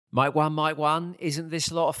Mike one, isn't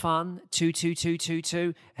this a lot of fun?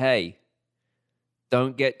 22222. Hey,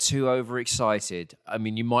 don't get too overexcited. I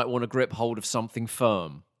mean, you might want to grip hold of something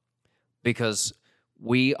firm because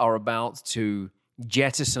we are about to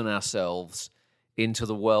jettison ourselves into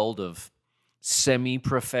the world of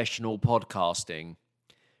semi-professional podcasting.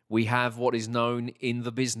 We have what is known in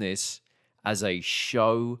the business as a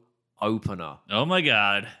show opener. Oh my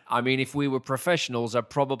God. I mean, if we were professionals, I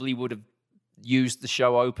probably would have used the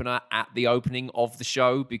show opener at the opening of the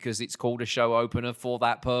show because it's called a show opener for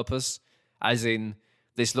that purpose, as in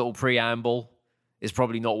this little preamble is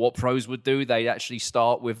probably not what pros would do. They actually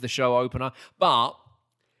start with the show opener. But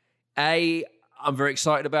A, I'm very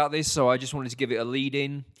excited about this, so I just wanted to give it a lead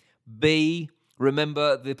in. B,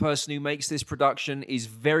 remember the person who makes this production is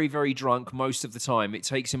very, very drunk most of the time. It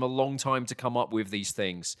takes him a long time to come up with these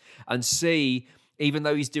things. And C, even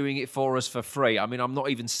though he's doing it for us for free, I mean, I'm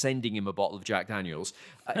not even sending him a bottle of Jack Daniels,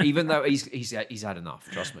 even though he's had enough,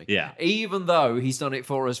 trust me. Yeah. Even though he's done it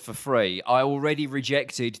for us for free, I already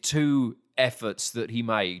rejected 2 efforts that he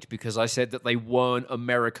made because I said that they weren't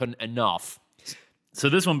American enough. So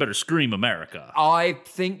this one better scream America. I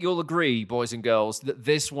think you'll agree, boys and girls, that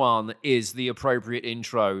this one is the appropriate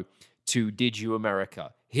intro to Did You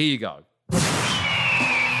America? Here you go. Did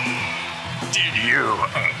you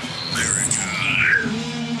America?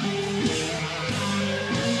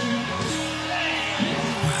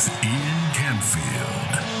 With Ian Canfield.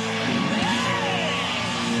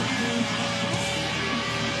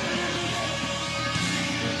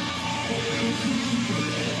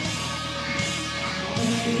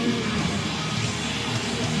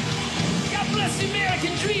 God bless the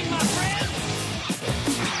American dream, my friend.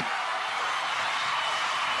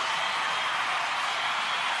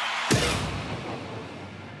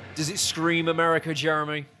 Does it scream America,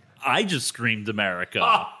 Jeremy? I just screamed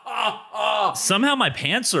America. Somehow my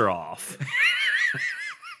pants are off.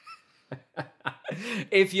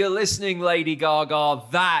 If you're listening, Lady Gaga,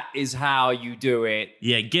 that is how you do it.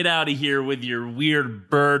 Yeah, get out of here with your weird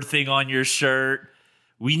bird thing on your shirt.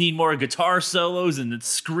 We need more guitar solos and the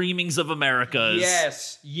screamings of Americas.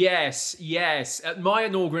 Yes. At my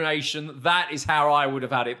inauguration, that is how I would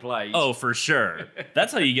have had it played. Oh, for sure.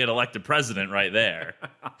 That's how you get elected president right there.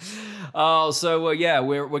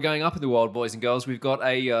 We're going up in the world, boys and girls. We've got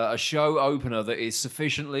a show opener that is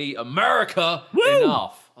sufficiently America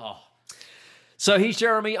enough. Oh. So he's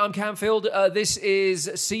Jeremy, I'm Canfield. This is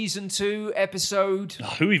season 2, episode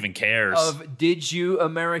Who even cares? of Did You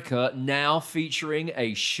America, now featuring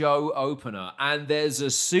a show opener. And there's a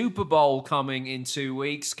Super Bowl coming in 2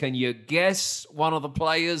 weeks. Can you guess one of the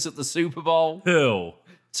players at the Super Bowl? Who?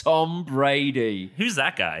 Tom Brady. Who's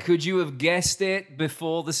that guy? Could you have guessed it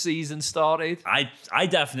before the season started? I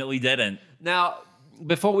definitely didn't. Now,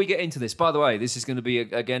 before we get into this, by the way, this is going to be,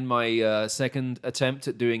 again, my second attempt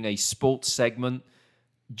at doing a sports segment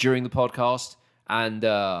during the podcast. And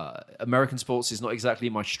American sports is not exactly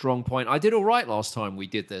my strong point. I did all right last time we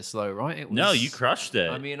did this, though, right? No, you crushed it.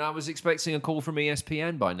 I mean, I was expecting a call from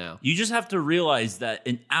ESPN by now. You just have to realize that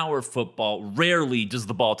in our football, rarely does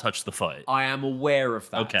the ball touch the foot. I am aware of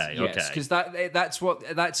that. Okay. Because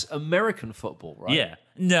that's American football, right? Yeah.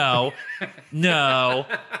 No.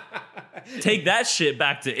 Take that shit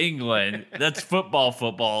back to England. That's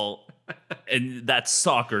football, and that's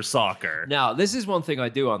soccer. Now, this is one thing I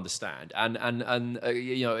do understand, and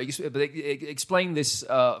explain this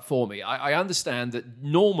for me. I understand that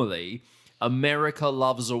normally America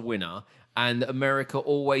loves a winner, and America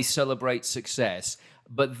always celebrates success,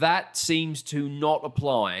 but that seems to not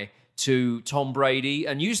apply to Tom Brady,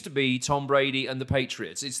 and used to be Tom Brady and the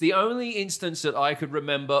Patriots. It's the only instance that I could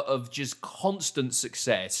remember of just constant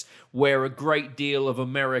success where a great deal of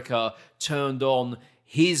America turned on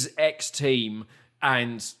his ex-team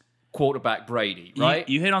and quarterback Brady, right?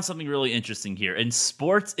 You hit on something really interesting here. In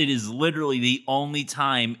sports, it is literally the only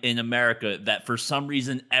time in America that for some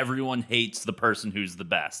reason everyone hates the person who's the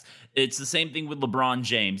best. It's the same thing with LeBron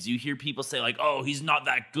James. You hear people say like, oh, he's not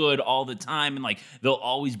that good all the time. And like, they'll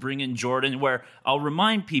always bring in Jordan, where I'll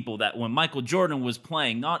remind people that when Michael Jordan was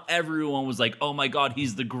playing, not everyone was like, oh my God,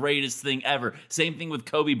 he's the greatest thing ever. Same thing with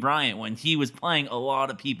Kobe Bryant. When he was playing, a lot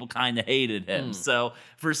of people kind of hated him. So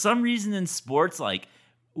for some reason in sports, like,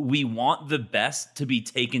 we want the best to be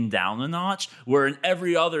taken down a notch, where in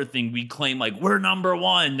every other thing we claim like we're number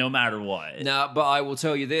one no matter what. Now, but I will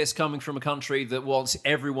tell you this, coming from a country that wants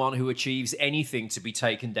everyone who achieves anything to be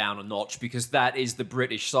taken down a notch, because that is the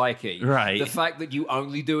British psyche. Right. The fact that you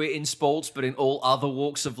only do it in sports, but in all other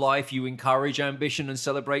walks of life, you encourage ambition and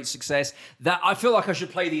celebrate success. That I feel like I should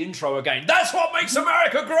play the intro again. That's what makes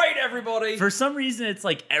America great, everybody. For some reason, it's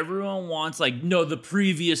like everyone wants like, no, the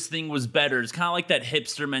previous thing was better. It's kind of like that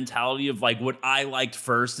hipster mentality of like what I liked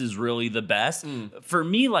first is really the best. For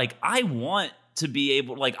me, like I want to be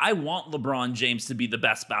able, like I want LeBron James to be the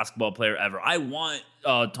best basketball player ever. I want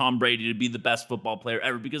Tom Brady to be the best football player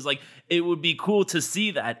ever, because like it would be cool to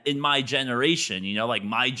see that in my generation, you know, like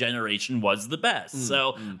my generation was the best.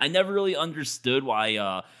 So I never really understood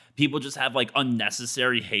why people just have like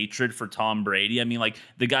unnecessary hatred for Tom Brady. I mean, like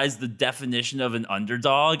the guy's the definition of an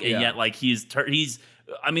underdog, and yet like he's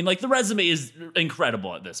I mean, like the resume is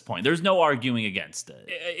incredible at this point. There's no arguing against it.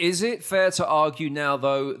 Is it fair to argue now,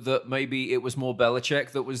 though, that maybe it was more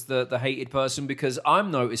Belichick that was the hated person? Because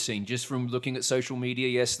I'm noticing, just from looking at social media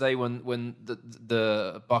yesterday when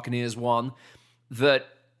the Buccaneers won, that,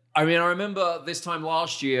 I mean, I remember this time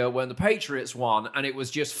last year when the Patriots won, and it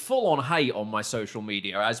was just full-on hate on my social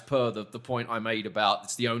media, as per the point I made about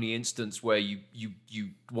it's the only instance where you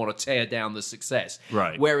want to tear down the success.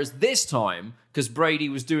 Right. Whereas this time, because Brady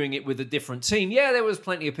was doing it with a different team, yeah, there was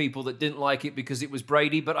plenty of people that didn't like it because it was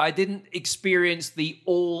Brady, but I didn't experience the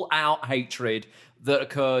all-out hatred that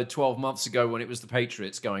occurred 12 months ago when it was the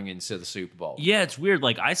Patriots going into the Super Bowl. Yeah, it's weird.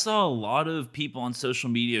 Like I saw a lot of people on social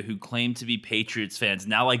media who claim to be Patriots fans.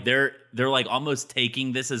 Now like they're like almost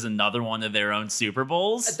taking this as another one of their own Super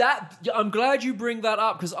Bowls. I'm glad you bring that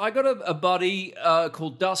up, because I got a buddy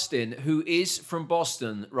called Dustin who is from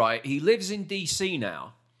Boston, right? He lives in DC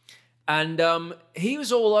now. And he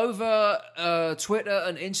was all over Twitter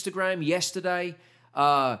and Instagram yesterday,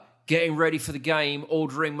 getting ready for the game,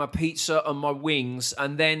 ordering my pizza and my wings.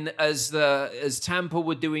 And then as Tampa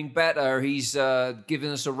were doing better, he's giving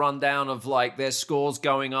us a rundown of like their scores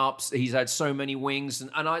going up. He's had so many wings.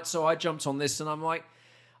 So I jumped on this and I'm like,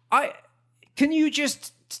 can you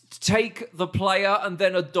just take the player and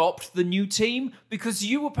then adopt the new team? Because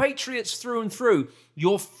you were Patriots through and through.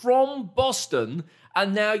 You're from Boston.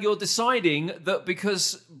 And now you're deciding that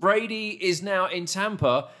because Brady is now in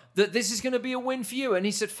Tampa, that this is going to be a win for you. And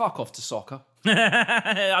he said, fuck off to soccer.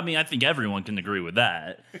 I mean, I think everyone can agree with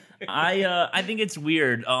that. I think it's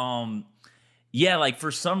weird. Yeah, like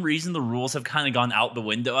for some reason, the rules have kind of gone out the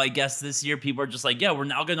window, I guess, this year. People are just like, yeah, we're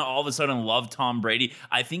now going to all of a sudden love Tom Brady.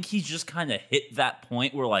 I think he's just kind of hit that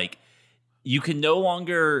point where like, you can no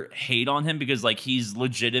longer hate on him because like he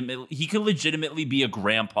could legitimately be a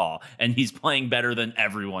grandpa and he's playing better than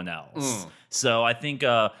everyone else. So I think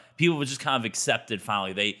people would just kind of accept it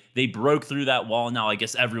finally. They broke through that wall, and now I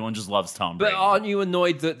guess everyone just loves Tom Brady. But aren't you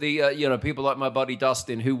annoyed that the people like my buddy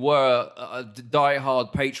Dustin, who were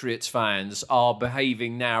diehard Patriots fans, are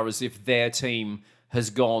behaving now as if their team has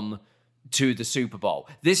gone to the Super Bowl?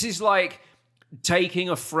 This is like taking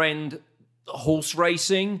a friend horse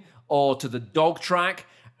racing or to the dog track,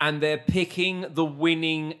 and they're picking the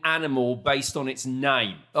winning animal based on its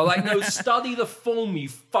name. They're like, no, study the form, you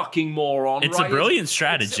fucking moron. It's a brilliant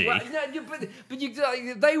strategy.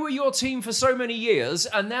 They were your team for so many years,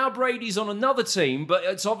 and now Brady's on another team, but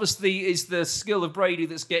it's obviously is the skill of Brady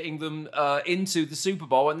that's getting them into the Super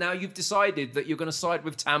Bowl, and now you've decided that you're going to side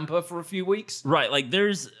with Tampa for a few weeks? Right, like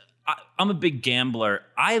I'm a big gambler.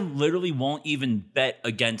 I literally won't even bet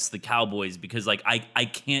against the Cowboys because like I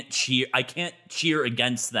can't cheer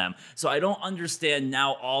against them. So I don't understand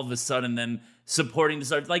now all of a sudden them supporting the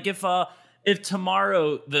Stars. Like if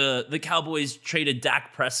tomorrow the Cowboys traded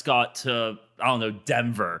Dak Prescott to, I don't know,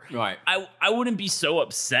 Denver, right? I wouldn't be so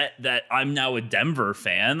upset that I'm now a Denver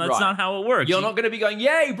fan. That's not how it works. You're not going to be going,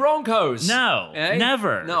 yay, Broncos. No,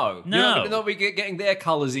 never. No. You're not going to be getting their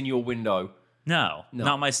colors in your window. No,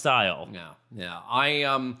 not my style. No.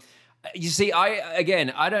 You see,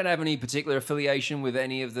 I don't have any particular affiliation with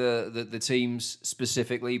any of the teams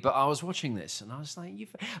specifically, but I was watching this and I was like,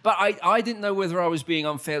 but I didn't know whether I was being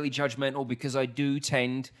unfairly judgmental, because I do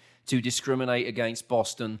tend to discriminate against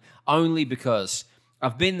Boston only because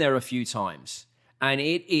I've been there a few times and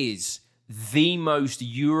it is the most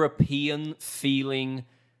European feeling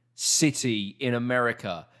city in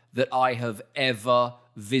America that I have ever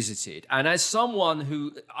visited. And as someone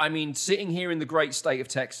who, sitting here in the great state of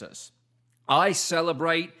Texas, I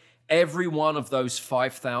celebrate every one of those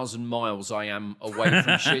 5,000 miles I am away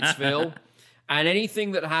from Shittsville. And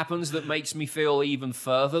anything that happens that makes me feel even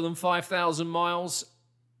further than 5,000 miles,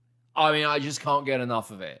 I just can't get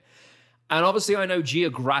enough of it. And obviously, I know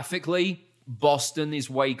geographically, Boston is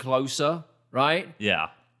way closer, right? Yeah.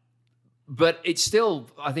 But it's still,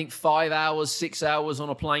 I think, 5 hours, 6 hours on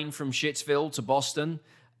a plane from Shittsville to Boston.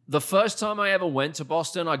 The first time I ever went to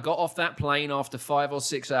Boston, I got off that plane after 5 or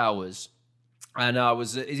 6 hours. And I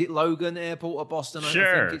was, is it Logan Airport or Boston?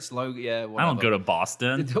 Sure. I think it's Logan, yeah. Whatever. I don't go to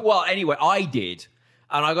Boston. Well, anyway, I did.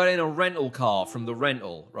 And I got in a rental car from the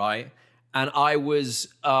rental, right? And I was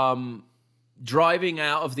driving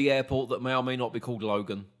out of the airport that may or may not be called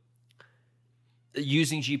Logan,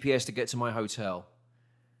 using GPS to get to my hotel.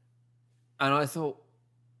 And I thought,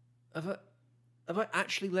 have I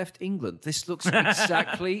actually left England? This looks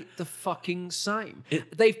exactly the fucking same.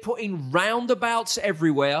 They've put in roundabouts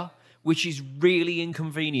everywhere, which is really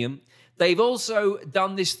inconvenient. They've also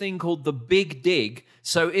done this thing called the Big Dig.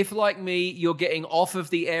 So if, like me, you're getting off of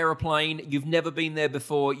the aeroplane, you've never been there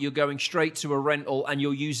before, you're going straight to a rental and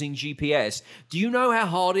you're using GPS, do you know how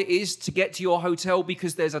hard it is to get to your hotel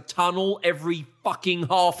because there's a tunnel every fucking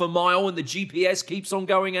half a mile and the GPS keeps on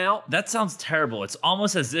going out? That sounds terrible. It's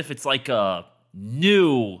almost as if it's like a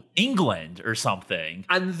New England or something.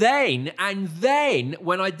 And then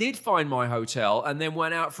when I did find my hotel and then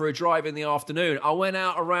went out for a drive in the afternoon, I went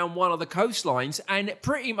out around one of the coastlines and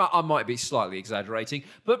pretty much, I might be slightly exaggerating,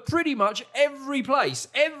 but pretty much every place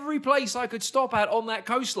I could stop at on that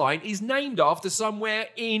coastline is named after somewhere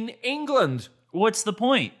in England. What's the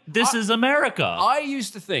point? This is America. I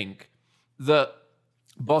used to think that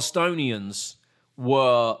Bostonians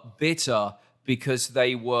were bitter because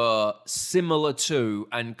they were similar to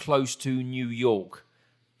and close to New York,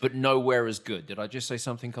 but nowhere as good. Did I just say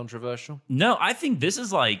something controversial? No, I think this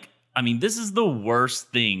is like, I mean, this is the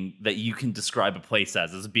worst thing that you can describe a place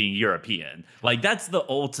as being European. Like, that's the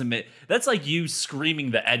ultimate, that's like you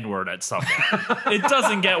screaming the N-word at someone. It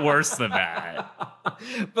doesn't get worse than that.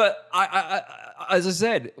 But I, as I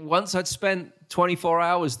said, once I'd spent 24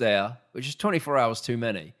 hours there, which is 24 hours too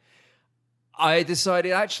many, I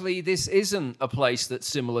decided, actually, this isn't a place that's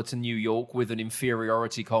similar to New York with an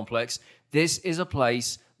inferiority complex. This is a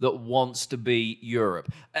place that wants to be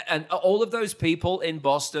Europe. And all of those people in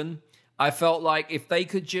Boston, I felt like if they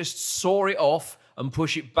could just saw it off and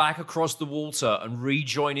push it back across the water and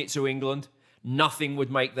rejoin it to England, nothing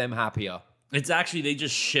would make them happier. It's actually, they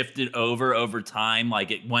just shifted over time.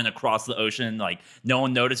 Like, it went across the ocean. Like, no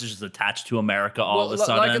one noticed. It's just attached to America all of a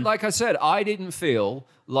sudden. Like I said, I didn't feel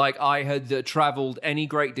like I had traveled any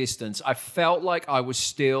great distance. I felt like I was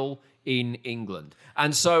still in England.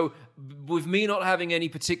 And so, with me not having any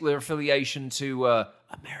particular affiliation to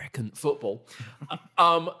American football,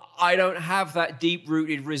 I don't have that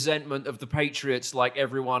deep-rooted resentment of the Patriots like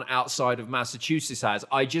everyone outside of Massachusetts has.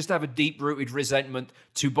 I just have a deep-rooted resentment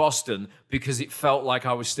to Boston because it felt like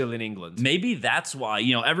I was still in England. Maybe that's why,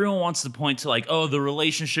 you know, everyone wants to point to like, oh, the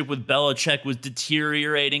relationship with Belichick was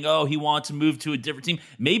deteriorating. Oh, he wanted to move to a different team.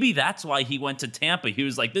 Maybe that's why he went to Tampa. He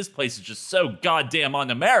was like, this place is just so goddamn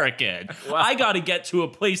un-American. Well, I got to get to a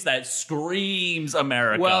place that screams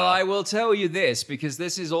America. Well, I will tell you this, because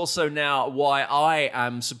this is also now why I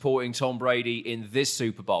am supporting Tom Brady in this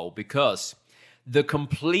Super Bowl, because the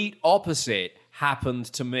complete opposite happened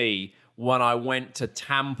to me when I went to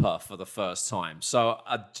Tampa for the first time. So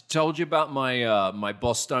I told you about my my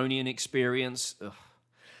Bostonian experience. Ugh.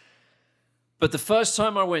 But the first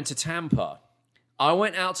time I went to Tampa, I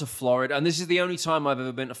went out to Florida, and this is the only time I've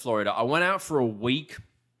ever been to Florida. I went out for a week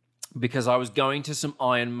because I was going to some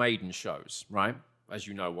Iron Maiden shows, right? As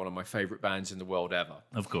you know, one of my favorite bands in the world ever.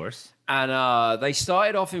 Of course. And they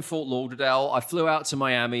started off in Fort Lauderdale. I flew out to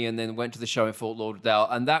Miami and then went to the show in Fort Lauderdale,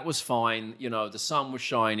 and that was fine. You know, the sun was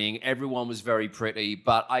shining, everyone was very pretty.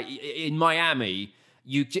 But in Miami,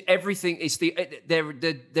 everything is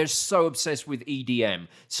they're so obsessed with EDM,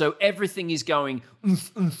 so everything is going.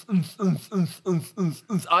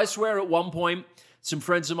 I swear, at one point, some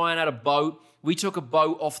friends of mine had a boat. We took a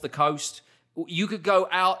boat off the coast. You could go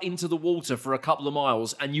out into the water for a couple of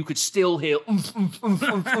miles and you could still hear from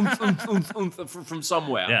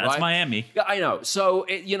somewhere. Yeah, right? That's Miami. Yeah, I know. So,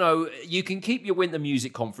 you know, you can keep your winter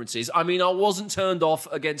music conferences. I mean, I wasn't turned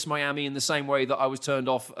off against Miami in the same way that I was turned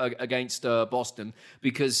off against Boston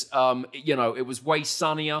because, you know, it was way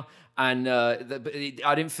sunnier. And I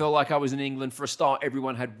didn't feel like I was in England. For a start,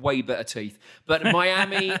 everyone had way better teeth. But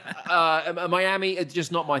Miami, Miami, it's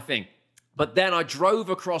just not my thing. But then I drove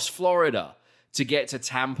across Florida to get to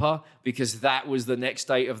Tampa because that was the next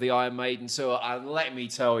date of the Iron Maiden tour. And let me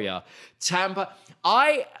tell you, Tampa,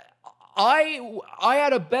 I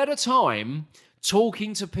had a better time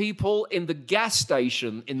talking to people in the gas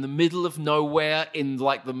station in the middle of nowhere in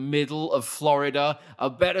like the middle of Florida a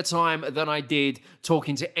better time than I did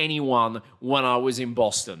talking to anyone when I was in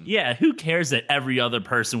Boston. Yeah, who cares that every other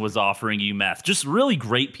person was offering you meth? Just really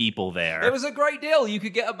great people there. It was a great deal. You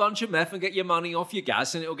could get a bunch of meth and get your money off your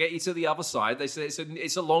gas, and it'll get you to the other side. They say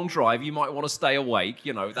it's a long drive. You might want to stay awake,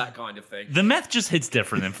 that kind of thing. The meth just hits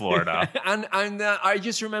different in Florida. and I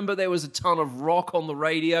just remember there was a ton of rock on the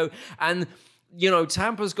radio, and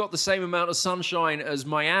Tampa's got the same amount of sunshine as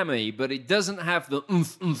Miami, but it doesn't have the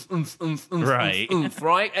oomph, oomph, oomph, oomph, oomph, right. oomph,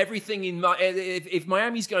 right? Everything if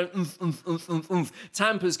Miami's going oomph, oomph, oomph, oomph, oomph,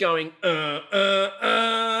 Tampa's going yeah,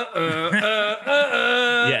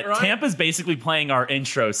 right? Tampa's basically playing our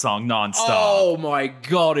intro song nonstop. Oh my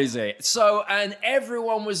God, is it? So, and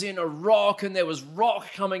everyone was in a rock, and there was rock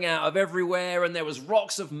coming out of everywhere, and there was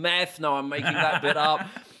rocks of meth. No, I'm making that bit up.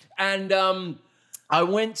 And I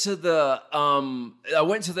went to the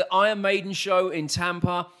Iron Maiden show in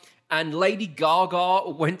Tampa, and Lady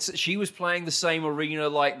Gaga she was playing the same arena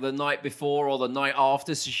like the night before or the night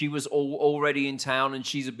after, so she was already in town, and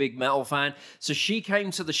she's a big metal fan. So she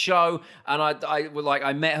came to the show, and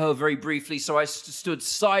I met her very briefly. So I stood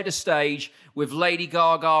side of stage with Lady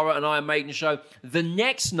Gaga and Iron Maiden show. The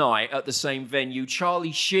next night at the same venue,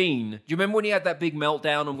 Charlie Sheen. Do you remember when he had that big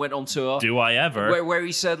meltdown and went on tour? Do I ever? Where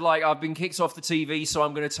he said, I've been kicked off the TV, so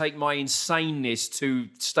I'm going to take my insaneness to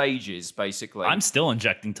stages, basically. I'm still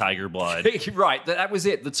injecting tiger blood. Right, that was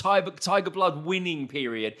it. The Tiger Blood winning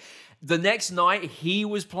period. The next night, he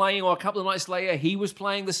was playing, or a couple of nights later, he was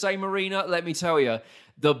playing the same arena. Let me tell you,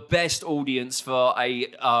 the best audience for a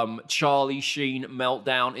Charlie Sheen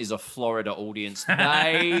meltdown is a Florida audience.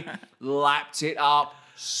 They lapped it up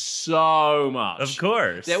so much. Of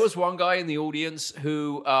course. There was one guy in the audience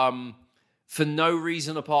who, for no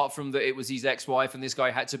reason apart from that it was his ex-wife, and this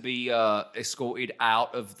guy had to be escorted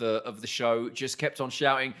out of the show, just kept on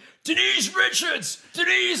shouting, "Denise Richards!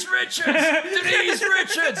 Denise Richards! Denise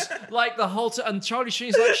Richards!" Like the whole time. And Charlie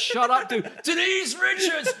Sheen's like, "Shut up, dude! Denise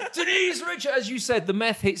Richards! Denise Richards!" As you said, the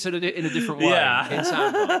meth hits it in a different way in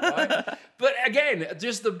Tampa, right? But again,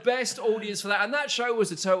 just the best audience for that. And that show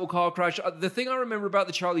was a total car crash. The thing I remember about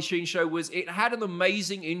the Charlie Sheen show was it had an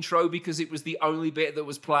amazing intro because it was the only bit that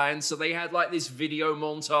was planned. So they had like this video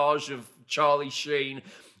montage of Charlie Sheen,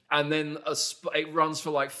 and then it runs for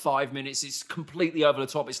like 5 minutes. It's completely over the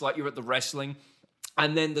top. It's like you're at the wrestling.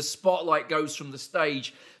 And then the spotlight goes from the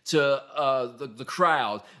stage to the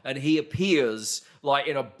crowd, and he appears like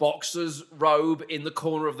in a boxer's robe in the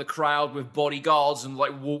corner of the crowd with bodyguards, and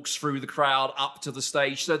like walks through the crowd up to the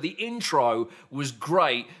stage. So the intro was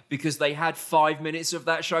great because they had 5 minutes of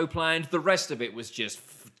that show planned. The rest of it was just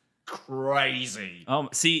crazy.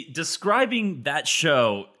 See, describing that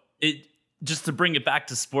show, just to bring it back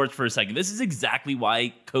to sports for a second, this is exactly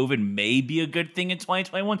why COVID may be a good thing in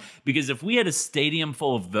 2021. Because if we had a stadium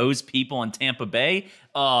full of those people in Tampa Bay,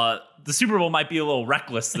 the Super Bowl might be a little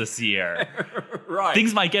reckless this year. Right.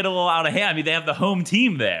 Things might get a little out of hand. I mean, they have the home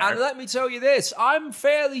team there. And let me tell you this, I'm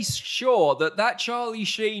fairly sure that Charlie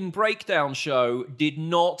Sheen breakdown show did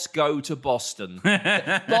not go to Boston.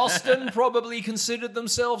 Boston probably considered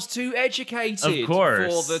themselves too educated Of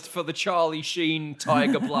course. for the Charlie Sheen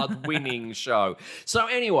Tiger Blood winning show. So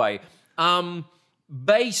anyway,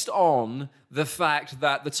 based on the fact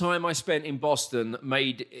that the time I spent in Boston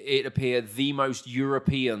made it appear the most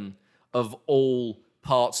European of all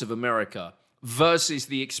parts of America, versus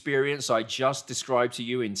the experience I just described to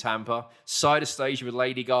you in Tampa, side of stage with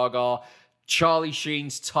Lady Gaga, Charlie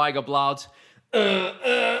Sheen's Tiger Blood,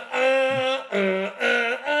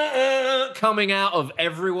 coming out of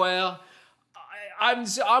everywhere.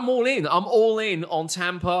 I'm all in. I'm all in on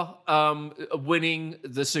Tampa winning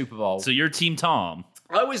the Super Bowl. So you're Team Tom.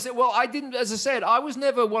 I didn't, as I said, I was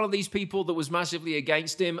never one of these people that was massively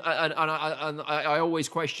against him, and I always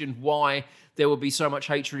questioned why there would be so much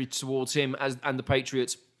hatred towards him and the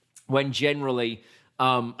Patriots, when generally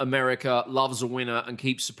America loves a winner and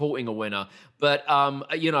keeps supporting a winner. But,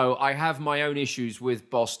 I have my own issues with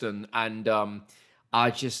Boston, and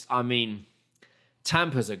I mean,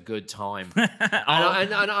 Tampa's a good time.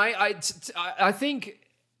 I think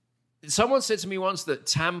someone said to me once that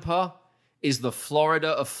Tampa is the Florida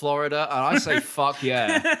of Florida, and I say, fuck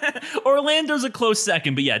yeah. Orlando's a close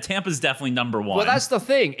second, but yeah, Tampa's definitely number one. Well, that's the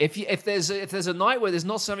thing. If there's a night where there's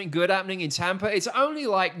not something good happening in Tampa, it's only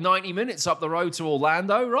like 90 minutes up the road to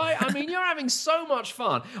Orlando, right? I mean, you're having so much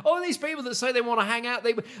fun. All these people that say they want to hang out,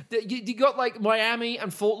 you got like Miami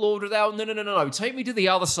and Fort Lauderdale. No. Take me to the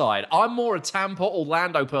other side. I'm more a Tampa,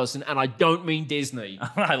 Orlando person, and I don't mean Disney.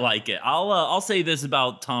 I like it. I'll say this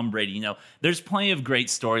about Tom Brady. There's plenty of great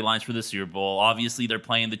storylines for the Super Bowl. Bowl. Obviously, they're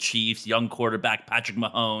playing the Chiefs, young quarterback Patrick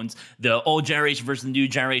Mahomes, the old generation versus the new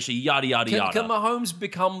generation, yada, yada, yada. Can Mahomes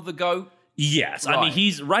become the GOAT? Yes. I mean,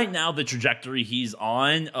 he's right now the trajectory he's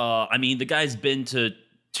on. I mean, the guy's been to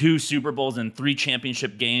 2 Super Bowls and 3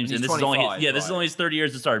 championship games. And this is only this is only his 30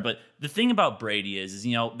 years to start. But the thing about Brady is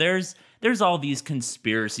there's all these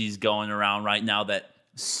conspiracies going around right now that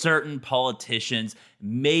certain politicians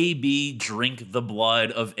maybe drink the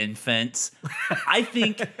blood of infants. I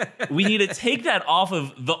think we need to take that off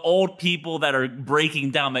of the old people that are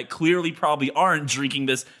breaking down that clearly probably aren't drinking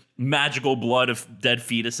this magical blood of dead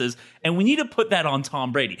fetuses, and we need to put that on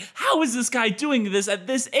Tom Brady. How is this guy doing this at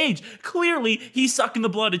this age? Clearly, he's sucking the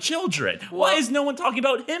blood of children. Why is no one talking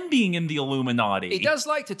about him being in the Illuminati? He does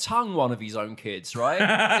like to tongue one of his own kids, right?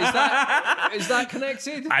 Is that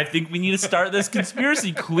connected? I think we need to start this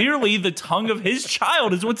conspiracy. Clearly, the tongue of his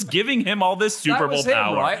child is what's giving him all this Super Bowl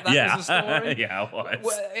power. Right? That was the story? Yeah, it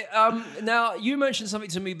was. Well, now, you mentioned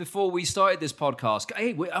something to me before we started this podcast.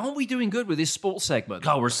 Hey, aren't we doing good with this sports segment?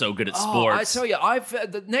 God, we're so good at sports. I tell you,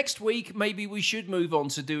 the next week maybe we should move on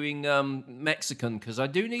to doing Mexican because I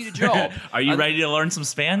do need a job. Are you ready to learn some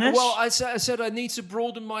Spanish? Well, I said I need to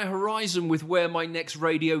broaden my horizon with where my next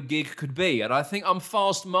radio gig could be, and I think I'm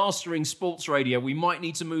fast mastering sports radio. We might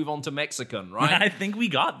need to move on to Mexican, right? I think we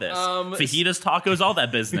got this. Fajitas, tacos, all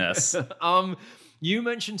that business. You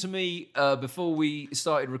mentioned to me before we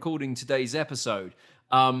started recording today's episode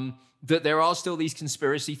that there are still these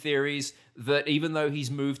conspiracy theories that even though he's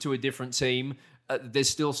moved to a different team, there's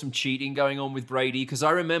still some cheating going on with Brady. Because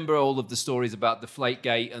I remember all of the stories about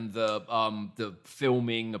Deflategate and the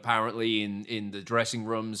filming apparently in the dressing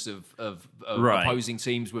rooms of opposing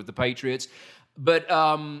teams with the Patriots. But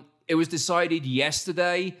it was decided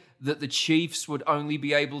yesterday that the Chiefs would only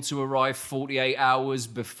be able to arrive 48 hours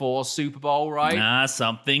before Super Bowl, right?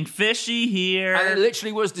 Something fishy here. And it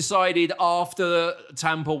literally was decided after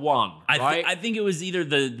Tampa won, right? I think it was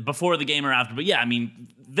either before the game or after. But yeah, I mean,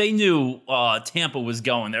 they knew Tampa was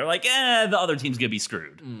going. They're like, the other team's going to be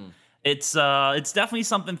screwed. It's definitely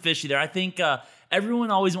something fishy there. I think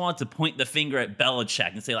everyone always wanted to point the finger at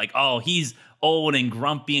Belichick and say like, oh, he's old and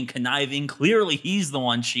grumpy and conniving. Clearly, he's the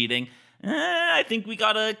one cheating. I think we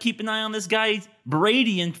got to keep an eye on this guy,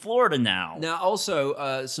 Brady, in Florida now. Now,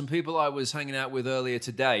 also, some people I was hanging out with earlier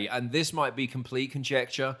today, and this might be complete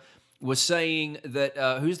conjecture, was saying that,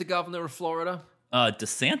 who's the governor of Florida?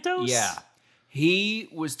 DeSantis? Yeah. He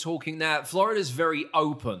was talking now. Florida's very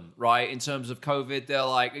open, right, in terms of COVID. They're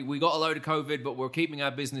like, we got a load of COVID, but we're keeping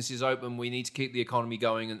our businesses open. We need to keep the economy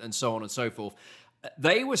going and so on and so forth.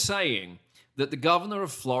 They were saying that the governor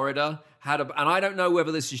of Florida and I don't know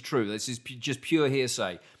whether this is true, this is just pure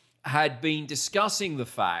hearsay, had been discussing the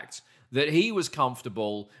fact that he was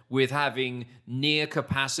comfortable with having near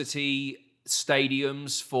capacity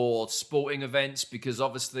stadiums for sporting events because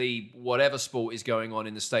obviously whatever sport is going on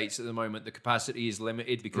in the States at the moment, the capacity is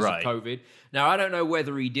limited because of COVID. Now, I don't know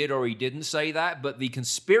whether he did or he didn't say that, but the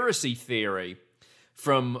conspiracy theory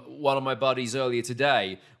from one of my buddies earlier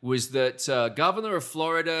today was that governor of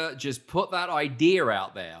Florida just put that idea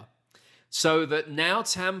out there so that now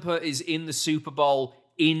Tampa is in the Super Bowl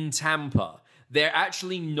in Tampa. They're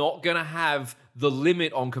actually not going to have the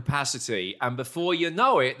limit on capacity. And before you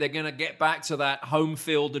know it, they're going to get back to that home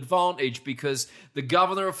field advantage because the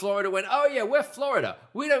governor of Florida went, oh yeah, we're Florida.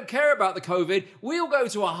 We don't care about the COVID. We'll go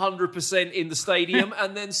to 100% in the stadium.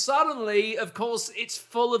 And then suddenly, of course, it's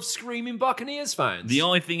full of screaming Buccaneers fans. The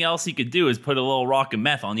only thing else he could do is put a little rock and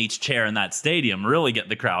meth on each chair in that stadium, really get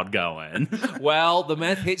the crowd going. Well, the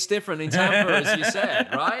meth hits different in Tampa, as you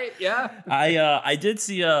said, right? Yeah.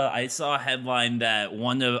 I saw a headline that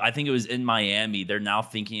I think it was in Miami, they're now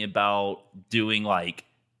thinking about doing like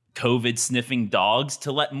COVID sniffing dogs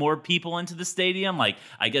to let more people into the stadium. Like,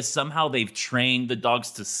 I guess somehow they've trained the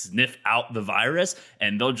dogs to sniff out the virus,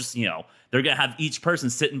 and they'll just, they're going to have each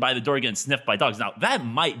person sitting by the door getting sniffed by dogs. Now, that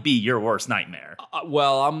might be your worst nightmare.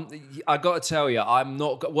 I got to tell you, I'm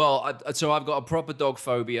not, so I've got a proper dog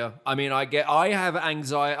phobia. I mean, I have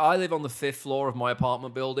anxiety. I live on the 5th floor of my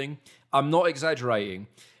apartment building. I'm not exaggerating.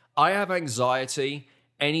 I have anxiety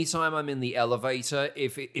anytime I'm in the elevator.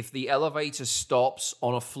 If the elevator stops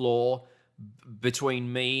on a floor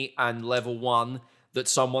between me and level 1, that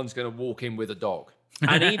someone's going to walk in with a dog.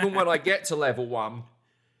 And even when I get to level 1,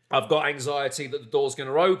 I've got anxiety that the door's going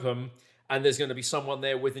to open and there's going to be someone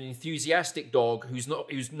there with an enthusiastic dog who's not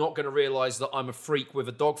going to realize that I'm a freak with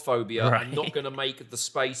a dog phobia and not going to make the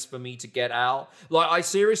space for me to get out. Like, I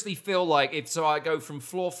seriously feel like I go from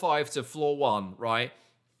floor 5 to floor 1, right?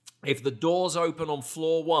 if the door's open on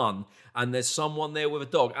floor 1 and there's someone there with a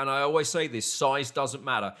dog, and I always say this, size doesn't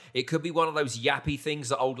matter. It could be one of those yappy things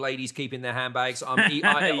that old ladies keep in their handbags.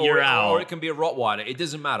 You're out. Or it can be a Rottweiler. It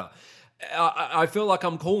doesn't matter. I feel like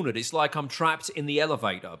I'm cornered. It's like I'm trapped in the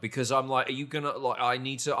elevator because I'm like, are you gonna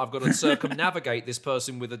I've got to circumnavigate this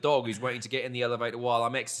person with a dog who's waiting to get in the elevator while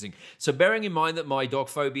I'm exiting. So bearing in mind that my dog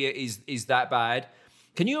phobia is that bad,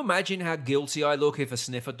 can you imagine how guilty I look if a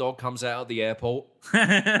sniffer dog comes out of the airport?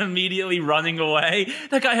 Immediately running away.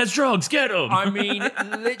 That guy has drugs. Get him. I mean,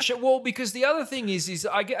 literally. Well, because the other thing is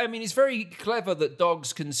I mean, it's very clever that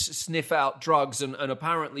dogs can sniff out drugs and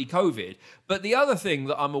apparently COVID. But the other thing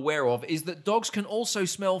that I'm aware of is that dogs can also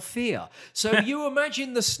smell fear. So you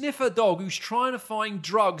imagine the sniffer dog who's trying to find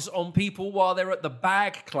drugs on people while they're at the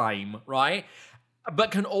bag claim, right?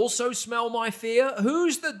 But can also smell my fear.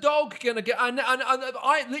 Who's the dog gonna get? And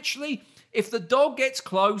I literally, if the dog gets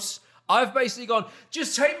close, I've basically gone,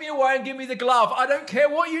 just take me away and give me the glove. I don't care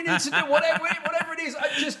what you need to do, whatever it is. I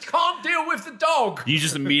just can't deal with the dog. You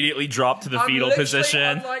just immediately drop to the fetal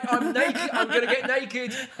position. I'm like, I'm naked. I'm gonna get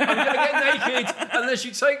naked. Unless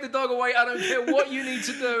you take the dog away. I don't care what you need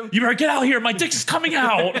to do. You better get out of here. My dick's coming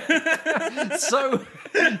out. So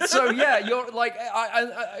yeah, you're like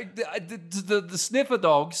the sniffer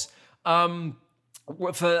dogs.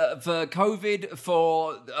 For COVID,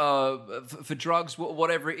 for drugs,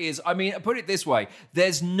 whatever it is. I mean, put it this way: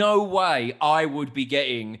 there's no way I would be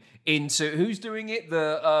getting into who's doing it.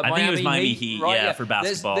 I think it was Miami Heat, right? yeah, for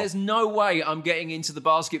basketball. There's no way I'm getting into the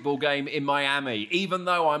basketball game in Miami, even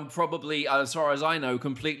though I'm probably, as far as I know,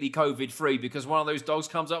 completely COVID free. Because one of those dogs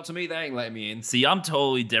comes up to me, they ain't letting me in. See, I'm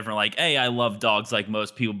totally different. Like, I love dogs like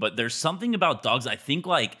most people, but there's something about dogs. I think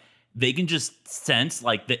like they can just sense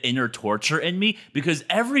like the inner torture in me because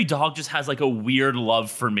every dog just has like a weird love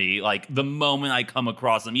for me. Like the moment I come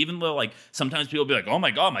across them, even though like sometimes people be like, oh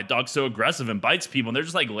my God, my dog's so aggressive and bites people. And they're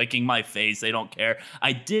just like licking my face. They don't care.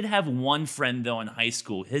 I did have one friend though in high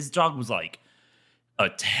school. His dog was like a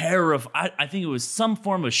terror of, I think it was some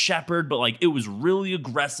form of shepherd, but like it was really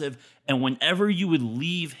aggressive. And whenever you would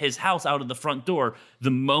leave his house out of the front door, the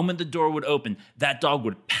moment the door would open, that dog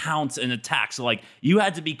would pounce and attack. So like you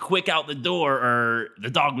had to be quick out the door or the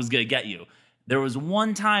dog was going to get you. There was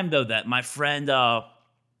one time though that my friend,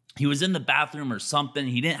 he was in the bathroom or something.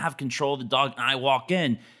 He didn't have control of the dog. And I walk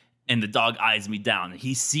in and the dog eyes me down.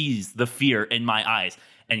 He sees the fear in my eyes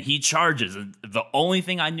and he charges. And the only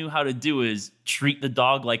thing I knew how to do is treat the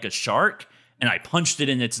dog like a shark. And I punched it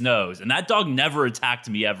in its nose. And that dog never attacked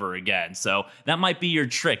me ever again. So that might be your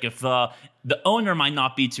trick. If the owner might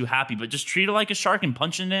not be too happy, but just treat it like a shark and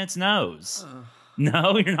punch it in its nose.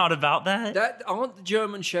 No, you're not about that? Aren't the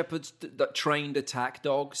German Shepherds that trained attack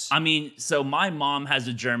dogs? I mean, so my mom has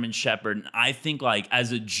a German Shepherd. And I think like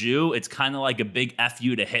as a Jew, it's kind of like a big F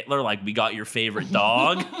you to Hitler. Like we got your favorite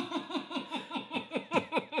dog.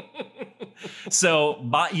 So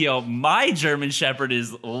my German Shepherd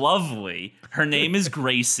is lovely. Her name is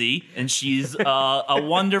Gracie, and she's a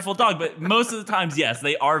wonderful dog. But most of the times, yes,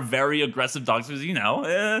 they are very aggressive dogs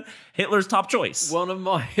because Hitler's top choice. One of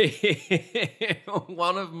my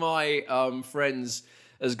friends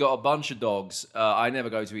has got a bunch of dogs. I never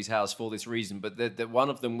go to his house for this reason, but one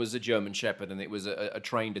of them was a German Shepherd, and it was a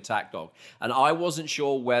trained attack dog. And I wasn't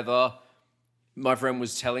sure whether my friend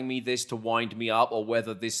was telling me this to wind me up or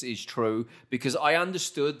whether this is true, because I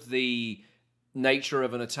understood the nature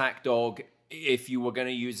of an attack dog if you were going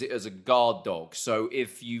to use it as a guard dog. So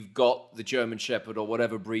if you've got the German Shepherd or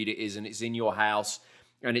whatever breed it is and it's in your house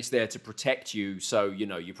and it's there to protect you, so,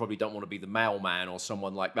 you probably don't want to be the mailman or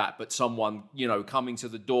someone like that, but someone, coming to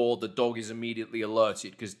the door, the dog is immediately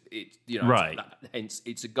alerted because it, right. Hence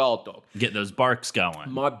it's a guard dog. Get those barks going.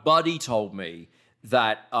 My buddy told me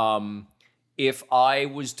that if I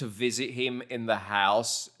was to visit him in the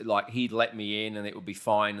house, like he'd let me in and it would be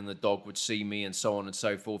fine and the dog would see me and so on and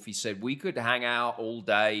so forth. He said, we could hang out all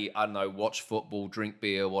day, I don't know, watch football, drink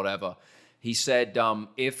beer, whatever. He said,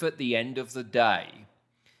 if at the end of the day,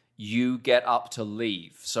 you get up to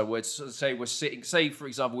leave. So we're sitting, say for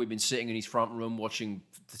example, we've been sitting in his front room watching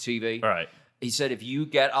the TV. Right. He said, if you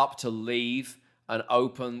get up to leave and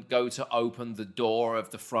go to open the door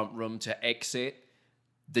of the front room to exit,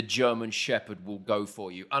 the German Shepherd will go for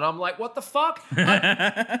you. And I'm like, what the fuck?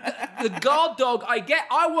 The guard dog,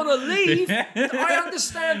 I want to leave. I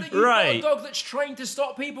understand that you've got a dog that's trained to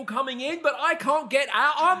stop people coming in, but I can't get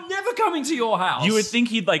out. I'm never coming to your house. You would think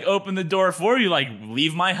he'd like open the door for you, like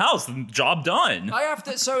leave my house and job done. I have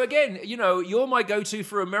to, so again, you're my go-to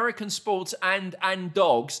for American sports and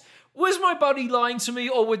dogs. Was my buddy lying to me,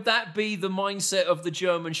 or would that be the mindset of the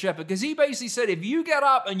German Shepherd? Because he basically said, if you get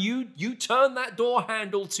up and you turn that door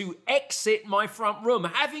handle to exit my front room,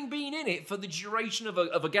 having been in it for the duration of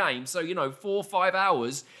a game, so, 4 or 5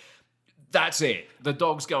 hours, that's it. The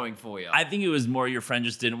dog's going for you. I think it was more your friend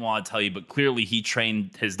just didn't want to tell you, but clearly he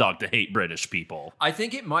trained his dog to hate British people. I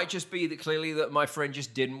think it might just be that clearly that my friend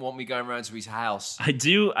just didn't want me going around to his house.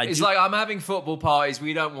 It's like, I'm having football parties.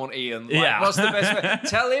 We don't want Ian. Like, Yeah. What's the best way?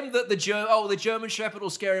 Tell him that the German Shepherd will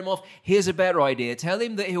scare him off. Here's a better idea. Tell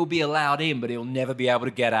him that he'll be allowed in, but he'll never be able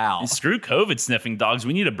to get out. Screw COVID sniffing dogs.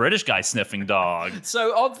 We need a British guy sniffing dog.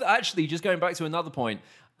 So, actually, just going back to another point,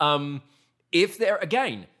 if there,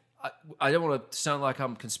 again, I don't want to sound like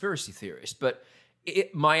I'm a conspiracy theorist, but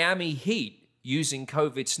Miami Heat using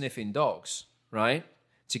COVID sniffing dogs, right,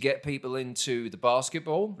 to get people into the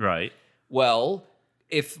basketball. Right. Well,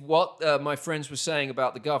 if what my friends were saying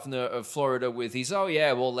about the governor of Florida with his,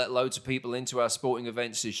 we'll let loads of people into our sporting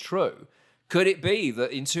events is true, could it be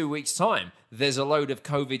that in 2 weeks' time, there's a load of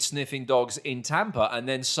COVID sniffing dogs in Tampa, and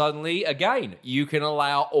then suddenly, again, you can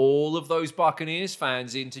allow all of those Buccaneers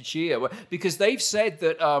fans in to cheer? Because they've said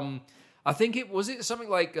that, I think was something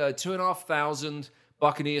like 2,500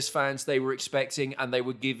 Buccaneers fans they were expecting, and they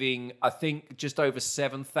were giving, I think, just over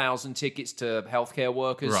 7,000 tickets to healthcare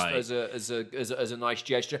workers as a nice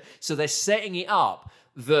gesture. So they're setting it up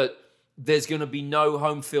that there's going to be no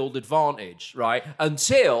home field advantage, right?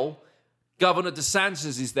 Until Governor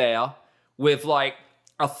DeSantis is there with like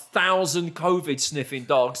 1,000 COVID sniffing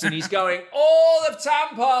dogs, and he's going, all of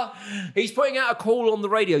Tampa. He's putting out a call on the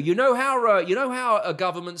radio. You know how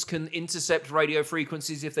governments can intercept radio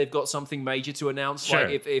frequencies if they've got something major to announce, Sure.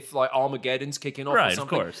 like if like Armageddon's kicking off or something.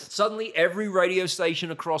 Of course. Suddenly, every radio station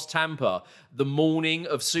across Tampa, the morning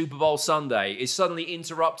of Super Bowl Sunday, is suddenly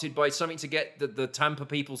interrupted by something to get the Tampa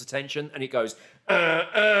people's attention, and it goes,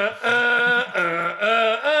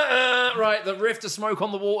 right, the Rift of Smoke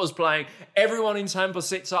on the Water's playing. Everyone in Tampa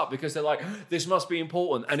sits up because they're like, this must be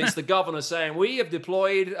important. And it's the governor saying, we have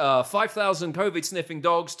deployed 5,000 COVID sniffing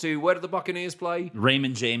dogs to, where do the Buccaneers play?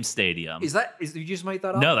 Raymond James Stadium. Did you just make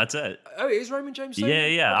that up? No, that's it. Oh, it is Raymond James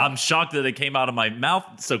Stadium? Yeah. I'm shocked that it came out of my mouth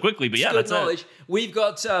so quickly, but yeah, Good that's knowledge. it. We've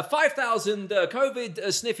got 5,000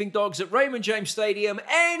 COVID sniffing dogs at Raymond James Stadium.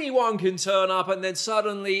 Anyone can turn up, and then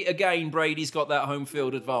suddenly, again, Brady's got that home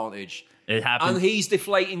field advantage. It happened. And he's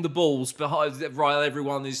deflating the balls while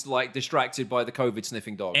everyone is like distracted by the COVID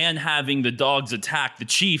sniffing dogs. And having the dogs attack the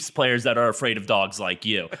Chiefs players that are afraid of dogs like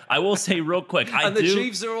you. I will say real quick, the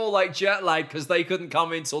Chiefs are all like jet lagged because they couldn't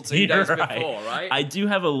come in till 2 days before, right? I do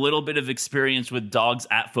have a little bit of experience with dogs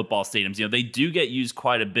at football stadiums. They do get used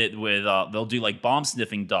quite a bit with, they'll do like bomb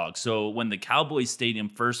sniffing dogs. So when the Cowboys Stadium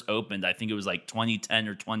first opened, I think it was like 2010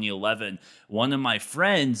 or 2011, one of my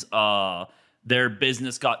friends, their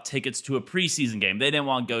business got tickets to a preseason game. They didn't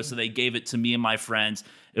want to go, so they gave it to me and my friends.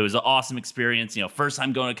 It was an awesome experience. First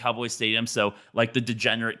time going to Cowboy Stadium. So like the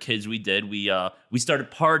degenerate kids we did, we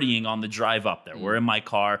started partying on the drive up there. We're in my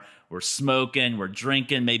car, we're smoking, we're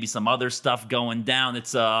drinking, maybe some other stuff going down.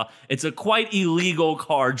 It's a quite illegal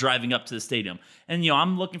car driving up to the stadium. And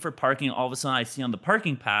I'm looking for parking. All of a sudden I see on the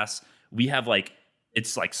parking pass, we have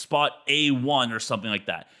it's like spot A1 or something like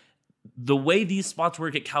that. The way these spots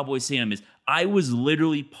work at Cowboy Stadium is I was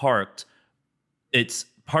literally parked. It's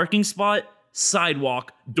parking spot,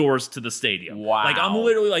 sidewalk, doors to the stadium. Wow. Like I'm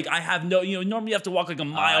literally I have no, normally you have to walk like a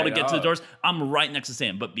mile to get to the doors. I'm right next to the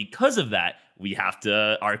stadium. But because of that,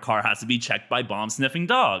 our car has to be checked by bomb sniffing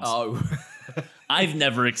dogs. Oh. I've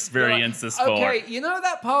never experienced this before. Okay,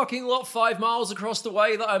 that parking lot 5 miles across the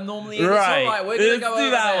way that I'm normally in? Right. It's all right, we're going to go over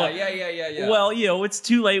that there. one. Yeah. Well, it's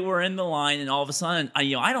too late. We're in the line, and all of a sudden,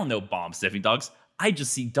 I don't know bomb sniffing dogs. I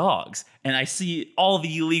just see dogs, and I see all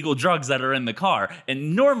the illegal drugs that are in the car.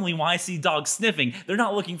 And normally when I see dogs sniffing, they're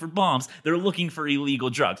not looking for bombs, they're looking for illegal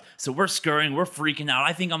drugs. So we're scurrying, we're freaking out.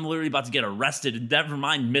 I think I'm literally about to get arrested, and never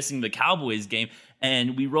mind missing the Cowboys game.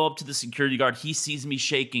 And we roll up to the security guard. He sees me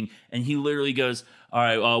shaking, and he literally goes, all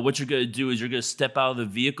right, what you're going to do is you're going to step out of the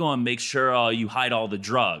vehicle and make sure you hide all the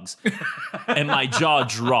drugs. And my jaw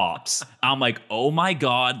drops. I'm like, oh my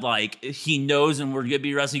God, he knows and we're going to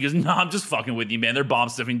be arrested. He goes, no, I'm just fucking with you, man. They're bomb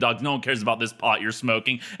sniffing dogs. No one cares about this pot you're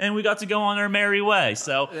smoking. And we got to go on our merry way.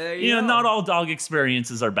 So, not all dog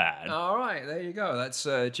experiences are bad. All right, there you go. That's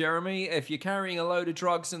Jeremy. If you're carrying a load of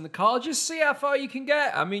drugs in the car, just see how far you can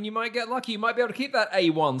get. I mean, you might get lucky. You might be able to keep that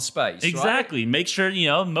A1 space. Exactly. Right? Make sure,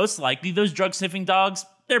 most likely those drug sniffing dogs,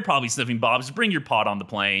 they're probably sniffing bombs. Bring your pot on the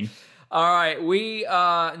plane. All right, we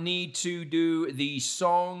need to do the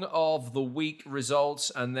Song of the Week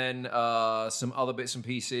results and then some other bits and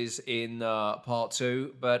pieces in part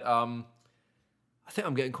 2. But I think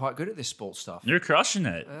I'm getting quite good at this sports stuff. You're crushing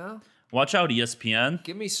it. Yeah. Watch out, ESPN.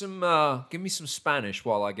 Give me some Spanish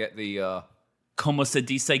while I get the. Como se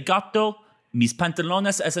dice gato? Mis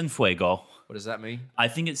pantalones es en fuego. What does that mean? I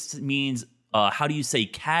think it means, how do you say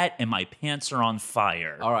cat? And my pants are on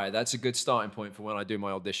fire. All right, that's a good starting point for when I do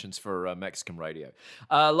my auditions for Mexican radio.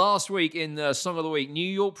 Last week in Song of the Week, New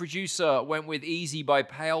York Producer went with Easy by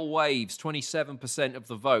Pale Waves, 27% of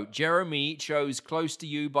the vote. Jeremy chose Close to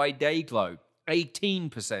You by Dayglow,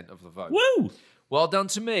 18% of the vote. Woo! Well done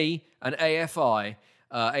to me and AFI.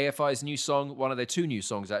 AFI's new song, one of their two new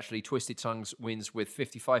songs actually, Twisted Tongues, wins with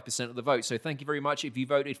 55% of the vote. So thank you very much if you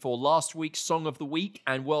voted for last week's Song of the Week,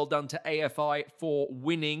 and well done to AFI for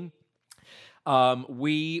winning.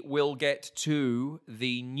 We will get to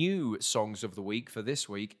the new Songs of the Week for this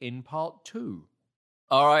week in part 2.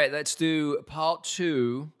 All right, let's do part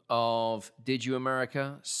 2 of Did You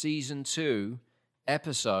America Season 2,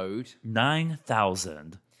 episode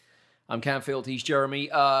 9,000. I'm Canfield, he's Jeremy.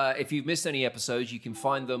 If you've missed any episodes, you can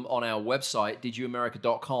find them on our website,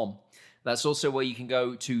 didyouamerica.com. That's also where you can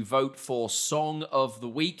go to vote for Song of the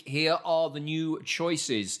Week. Here are the new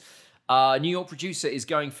choices. New York Producer is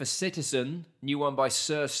going for Citizen, new one by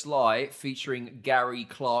Sir Sly, featuring Gary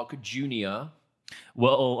Clark Jr.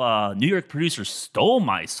 Well, New York Producer stole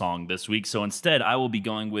my song this week, so instead I will be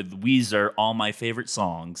going with Weezer, All My Favorite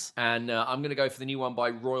Songs. And I'm going to go for the new one by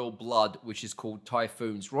Royal Blood, which is called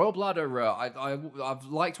Typhoons. Royal Blood are, I've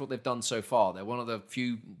liked what they've done so far. They're one of the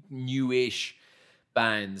few newish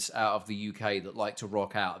bands out of the UK that like to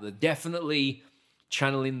rock out. They're definitely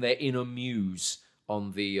channeling their inner muse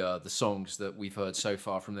on the songs that we've heard so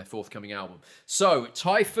far from their forthcoming album. So,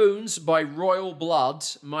 Typhoons by Royal Blood,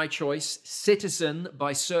 my choice. Citizen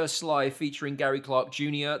by Sir Sly featuring Gary Clark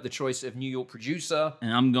Jr., the choice of New York Producer.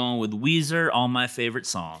 And I'm going with Weezer, All My Favorite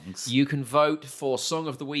Songs. You can vote for Song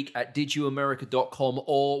of the Week at didyouamerica.com,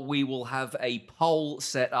 or we will have a poll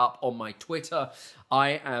set up on my Twitter.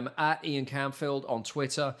 I am at Ian Camfield on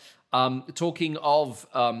Twitter. Talking of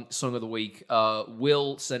Song of the Week,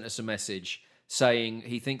 Will sent us a message saying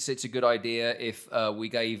he thinks it's a good idea if we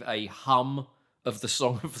gave a hum of the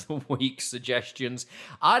Song of the Week suggestions.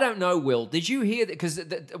 I don't know, Will. Did you hear that? Because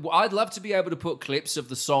I'd love to be able to put clips of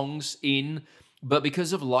the songs in, but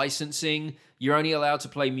because of licensing, you're only allowed to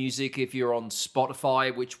play music if you're on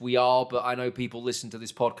Spotify, which we are, but I know people listen to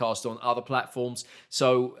this podcast on other platforms,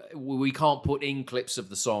 so we can't put in clips of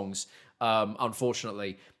the songs,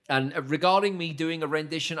 unfortunately. And regarding me doing a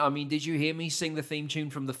rendition, I mean, did you hear me sing the theme tune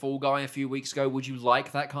from The Fall Guy a few weeks ago? Would you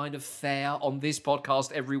like that kind of fare on this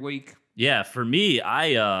podcast every week? Yeah, for me,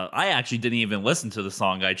 I actually didn't even listen to the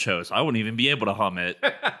song I chose. I wouldn't even be able to hum it.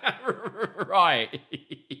 Right.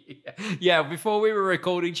 Yeah, before we were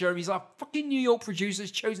recording, Jeremy's like, fucking New York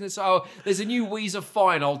Producer's chosen this. Oh, there's a new Weezer,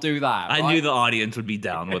 fine, I'll do that. I knew the audience would be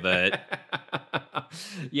down with it.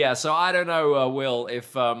 Yeah, so I don't know, Will,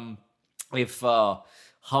 if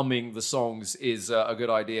humming the songs is a good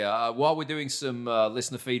idea. While we're doing some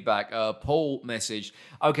listener feedback, Paul messaged,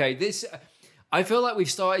 okay, I feel like we've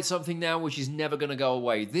started something now which is never going to go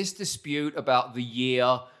away. This dispute about the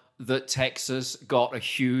year that Texas got a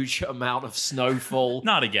huge amount of snowfall.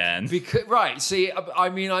 Not again. Right, see, I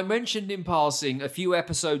mean, I mentioned in passing a few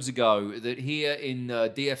episodes ago that here in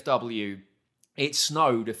DFW, it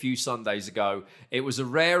snowed a few Sundays ago. It was a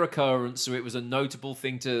rare occurrence, so it was a notable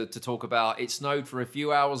thing to talk about. It snowed for a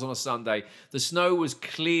few hours on a Sunday. The snow was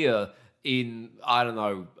clear in, I don't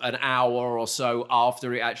know, an hour or so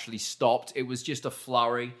after it actually stopped. It was just a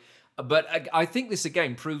flurry. But I think this,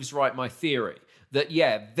 again, proves right my theory that,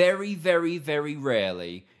 yeah, very, very, very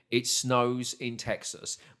rarely it snows in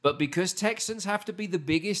Texas. But because Texans have to be the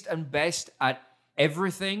biggest and best at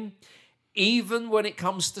everything, even when it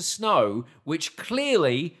comes to snow, which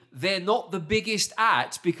clearly they're not the biggest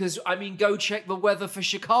at, because, I mean, go check the weather for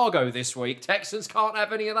Chicago this week. Texans can't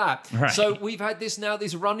have any of that. Right. So we've had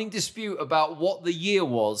this running dispute about what the year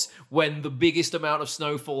was when the biggest amount of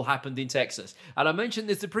snowfall happened in Texas. And I mentioned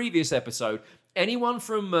this the previous episode. Anyone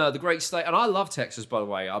from the great state, and I love Texas, by the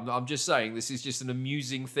way. I'm just saying, this is just an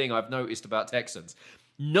amusing thing I've noticed about Texans.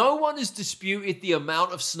 No one has disputed the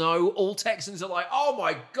amount of snow. All Texans are like, oh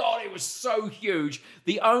my God, it was so huge.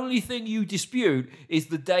 The only thing you dispute is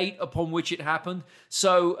the date upon which it happened.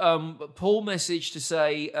 So Paul messaged to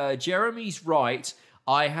say, Jeremy's right.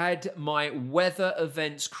 I had my weather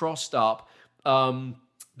events crossed up.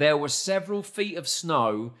 There were several feet of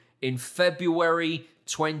snow in February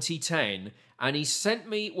 2010. And he sent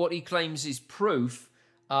me what he claims is proof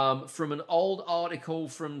from an old article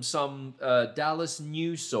from some Dallas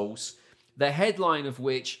news source, the headline of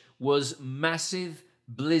which was Massive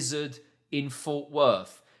Blizzard in Fort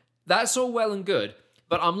Worth. that's all well and good.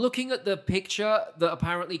 But I'm looking at the picture that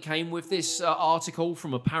apparently came with this article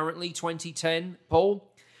from apparently 2010, Paul.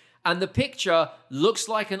 And the picture looks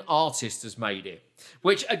like an artist has made it.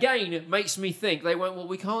 Which, again, makes me think, they went, well,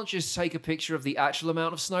 we can't just take a picture of the actual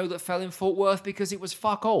amount of snow that fell in Fort Worth because it was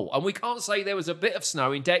fuck all. And we can't say there was a bit of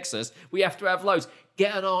snow in Texas. We have to have loads.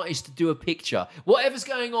 Get an artist to do a picture. Whatever's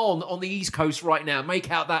going on the East Coast right now,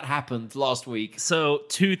 make out that happened last week. So,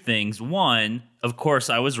 two things. One, of course,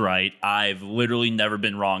 I was right. I've literally never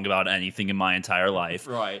been wrong about anything in my entire life.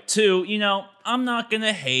 Right. Two, I'm not going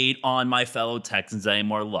to hate on my fellow Texans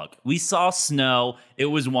anymore. Look, we saw snow. It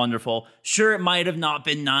was wonderful. Sure, it might have not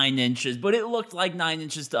been 9 inches, but it looked like 9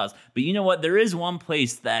 inches to us. But you know what? There is one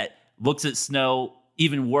place that looks at snow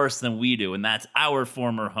even worse than we do, and that's our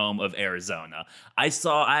former home of Arizona. I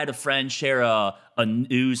had a friend share a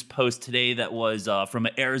news post today that was from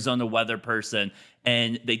an Arizona weather person,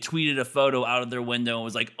 and they tweeted a photo out of their window and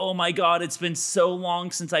was like, oh my God, it's been so long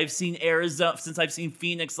since I've seen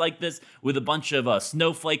Phoenix like this, with a bunch of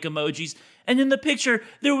snowflake emojis. And in the picture,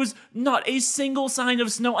 there was not a single sign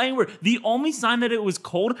of snow anywhere. The only sign that it was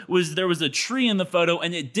cold was there was a tree in the photo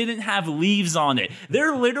and it didn't have leaves on it.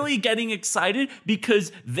 They're literally getting excited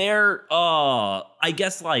because their, I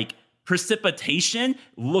guess, like, precipitation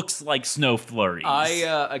looks like snow flurries.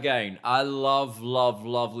 I love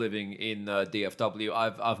living in DFW.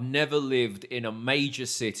 I've never lived in a major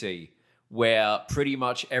city where pretty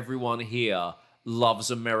much everyone here loves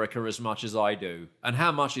America as much as I do. And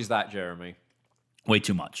how much is that, Jeremy? Way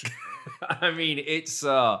too much. I mean, it's...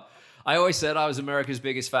 I always said I was America's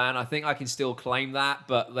biggest fan. I think I can still claim that,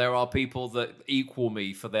 but there are people that equal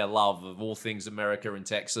me for their love of all things America and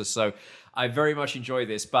Texas. So I very much enjoy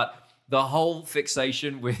this. But the whole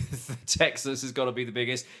fixation with Texas has got to be the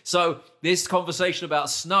biggest. So this conversation about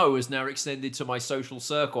snow is now extended to my social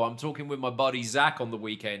circle. I'm talking with my buddy Zach on the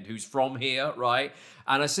weekend, who's from here, right?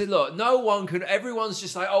 And I said, look, everyone's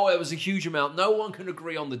just like, oh, it was a huge amount. No one can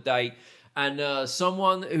agree on the date. And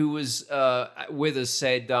someone who was with us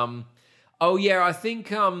said, oh, yeah, I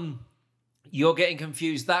think you're getting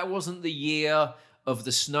confused. That wasn't the year of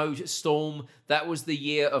the snowstorm. That was the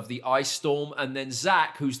year of the ice storm. And then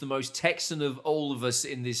Zach, who's the most Texan of all of us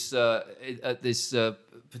in this at this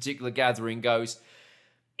particular gathering, goes,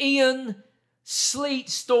 Ian, sleet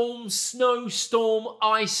storm, snowstorm,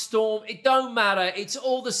 ice storm, it don't matter. It's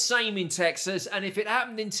all the same in Texas. And if it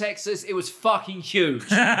happened in Texas, it was fucking huge.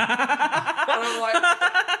 And I'm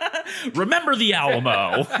like, remember the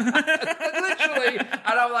Alamo. literally. And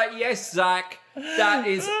I'm like, yes, Zach, that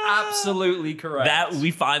is absolutely correct. That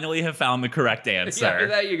we finally have found the correct answer. Yeah,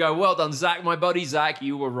 there you go. Well done, Zach. My buddy Zach,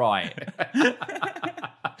 you were right.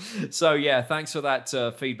 So, yeah, thanks for that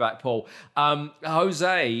feedback, Paul.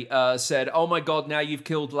 Jose said, oh, my God, now you've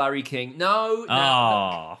killed Larry King.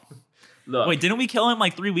 No. Look. Wait, didn't we kill him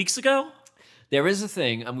like 3 weeks ago? There is a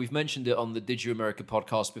thing, and we've mentioned it on the Did You America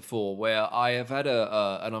podcast before, where I have had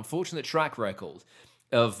an unfortunate track record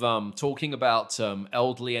of talking about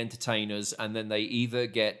elderly entertainers, and then they either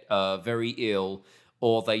get very ill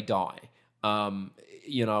or they die.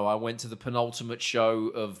 I went to the penultimate show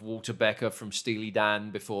of Walter Becker from Steely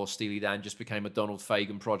Dan before Steely Dan just became a Donald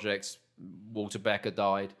Fagen project. Walter Becker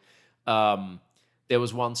died. There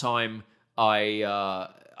was one time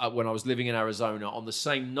when I was living in Arizona, on the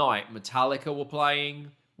same night, Metallica were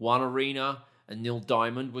playing one arena and Neil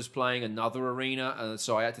Diamond was playing another arena. And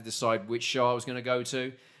so I had to decide which show I was going to go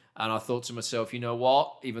to. And I thought to myself, you know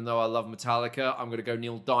what? Even though I love Metallica, I'm going to go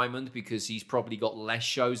Neil Diamond because he's probably got less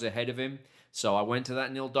shows ahead of him. So I went to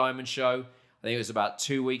that Neil Diamond show. I think it was about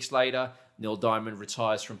 2 weeks later. Neil Diamond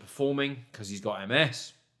retires from performing because he's got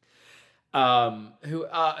MS.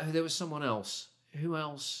 There was someone else. Who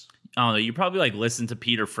else? I don't know. You probably listened to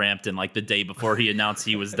Peter Frampton the day before he announced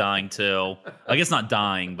he was dying too. I guess not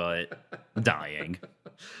dying, but dying.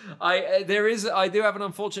 I do have an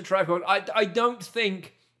unfortunate track record. I don't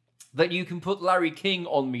think that you can put Larry King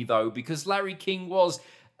on me though, because Larry King was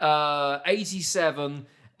 87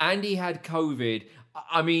 and he had COVID.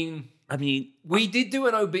 I mean, we did do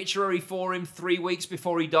an obituary for him 3 weeks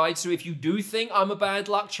before he died. So if you do think I'm a bad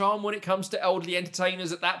luck charm when it comes to elderly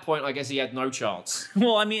entertainers, at that point, I guess he had no chance.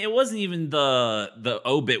 Well, it wasn't even the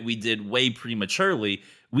obit we did way prematurely.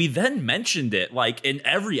 We then mentioned it in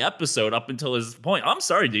every episode up until this point. I'm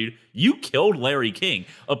sorry, dude. You killed Larry King.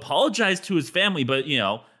 Apologize to his family, but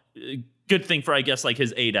good thing for, I guess,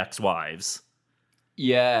 his 8 ex-wives.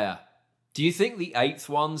 Yeah. Do you think the 8th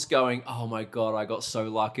one's going, oh my God, I got so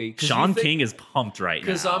lucky? Sean King is pumped right now.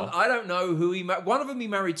 Because I don't know who he married. One of them he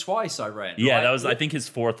married twice, I read. Yeah, right? that was, I think, his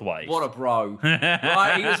 4th wife. What a bro.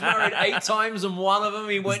 Right? He was married 8 times, and one of them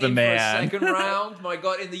he went in for a second round. My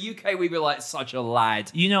God, in the UK, we'd be like, such a lad.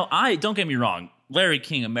 You know, don't get me wrong, Larry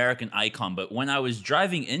King, American icon, but when I was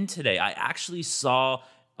driving in today, I actually saw...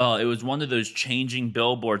 it was one of those changing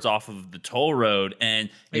billboards off of the toll road, and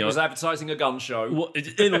it was advertising a gun show. Well,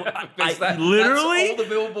 literally, that's all the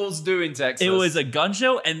billboards do in Texas. It was a gun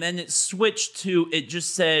show, and then it switched to, it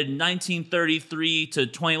just said 1933 to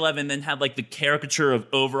 2011, then had like the caricature of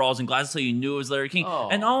overalls and glasses, so you knew it was Larry King. Oh.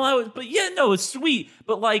 And but yeah, no, it's sweet,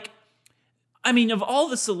 but like, I mean, of all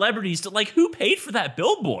the celebrities, who paid for that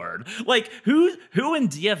billboard? Like, who in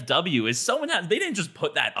DFW is someone they didn't just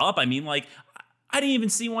put that up. I mean, like, I didn't even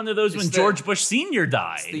see one of those when George Bush Sr.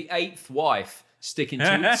 died. It's the 8th wife sticking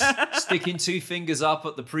 2 fingers up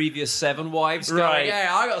at the previous 7 wives. Going, yeah,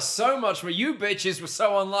 I got so much money. You bitches were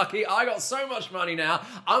so unlucky. I got so much money now.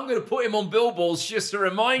 I'm going to put him on billboards just to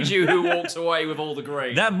remind you who walked away with all the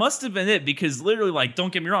green. That must have been it, because literally, like,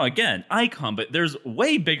 don't get me wrong, again, icon, but there's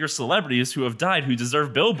way bigger celebrities who have died who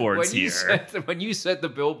deserve billboards When you said the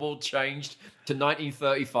billboard changed to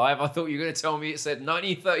 1935, I thought you were going to tell me it said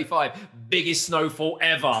 1935, biggest snowfall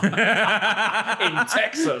ever in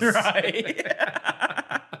Texas. Right.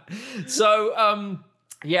 So,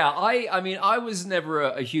 yeah, I mean, I was never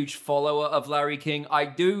a huge follower of Larry King. I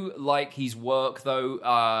do like his work,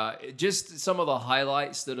 though. Just some of the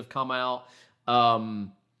highlights that have come out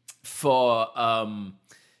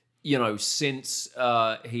since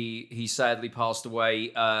he sadly passed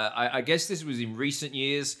away. I guess this was in recent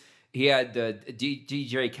years. He had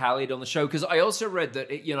DJ Khaled on the show, because I also read that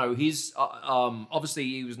he's obviously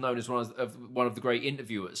he was known as one of the great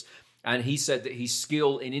interviewers, and he said that his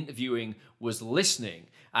skill in interviewing was listening,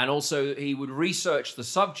 and also he would research the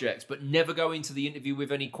subjects but never go into the interview with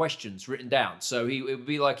any questions written down. So it would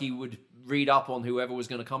be like he would read up on whoever was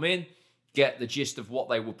going to come in, get the gist of what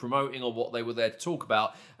they were promoting or what they were there to talk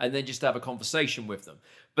about, and then just have a conversation with them.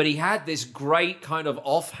 But he had this great kind of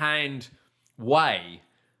offhand way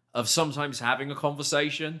of sometimes having a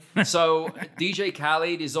conversation. So DJ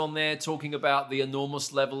Khaled is on there talking about the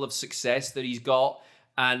enormous level of success that he's got.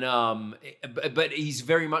 And but he's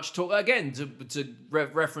very much again to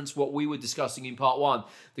reference what we were discussing in part 1,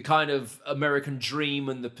 the kind of American dream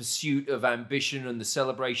and the pursuit of ambition and the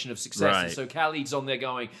celebration of success. Right. And so Khaled's on there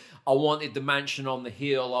going, I wanted the mansion on the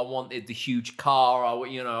hill, I wanted the huge car,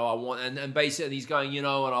 and basically he's going, and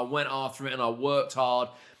I went after it and I worked hard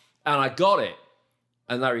and I got it.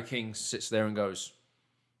 And Larry King sits there and goes,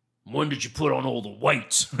 when did you put on all the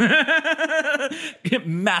weight?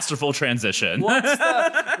 Masterful transition. Who's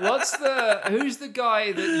the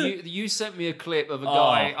guy that you sent me a clip of a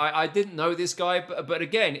guy? I didn't know this guy, but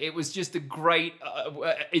again, it was just a great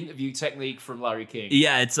interview technique from Larry King.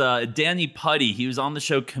 Yeah, it's Danny Putty. He was on the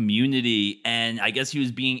show Community, and I guess he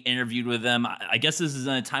was being interviewed with them. I guess this is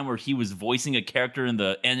in a time where he was voicing a character in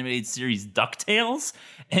the animated series DuckTales.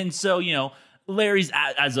 And so, Larry's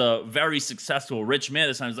as a very successful rich man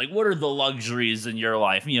this time. He's like, what are the luxuries in your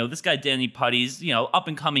life? This guy Danny Putty's, up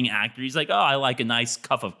and coming actor. He's like, oh, I like a nice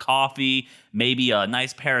cup of coffee, maybe a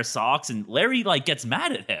nice pair of socks. And Larry gets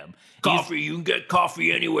mad at him. You can get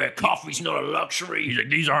coffee anywhere. Coffee's not a luxury. He's like,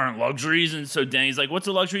 these aren't luxuries. And so Danny's like, what's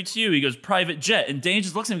a luxury to you? He goes, private jet. And Danny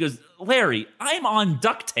just looks at him and goes, Larry, I'm on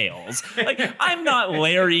DuckTales. I'm not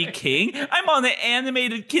Larry King. I'm on the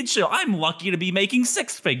animated kid show. I'm lucky to be making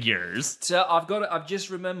 6 figures. So I've just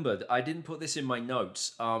remembered, I didn't put this in my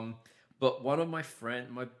notes, but one of my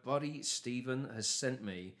buddy Stephen has sent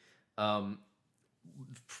me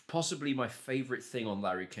possibly my favorite thing on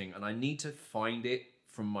Larry King, and I need to find it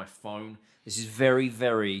from my phone. This is very,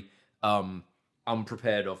 very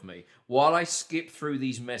unprepared of me. While I skip through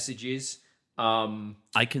these messages,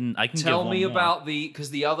 I can tell me more. about because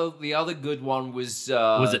the other good one was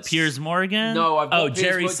it Piers Morgan? No, I've got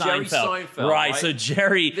Jerry Seinfeld. Right, so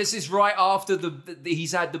Jerry. This is right after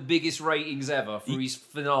he's had the biggest ratings ever for his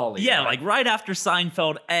finale. Yeah, like right after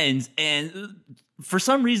Seinfeld ends, and for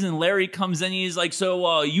some reason Larry comes in and he's like,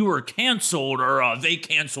 so you were canceled, or they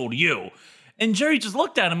canceled you. And Jerry just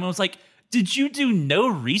looked at him and was like, did you do no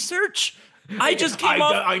research? I just came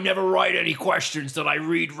off. I never write any questions that I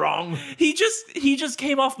read wrong. He just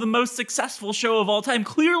came off the most successful show of all time.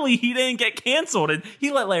 Clearly, he didn't get canceled, and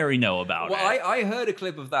he let Larry know about it. Well, I heard a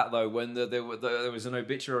clip of that though when there was an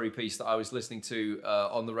obituary piece that I was listening to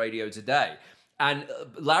on the radio today, And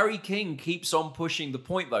Larry King keeps on pushing the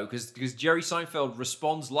point, though, because Jerry Seinfeld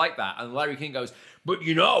responds like that. And Larry King goes, But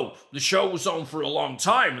you know, the show was on for a long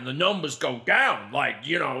time and the numbers go down. Like,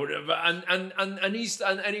 you know, and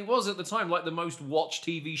he was at the time like the most watched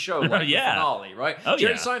TV show, like the finale, right? Oh,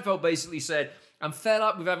 Jerry yeah. Seinfeld basically said, I'm fed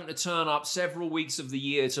up with having to turn up several weeks of the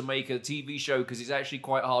year to make a TV show because it's actually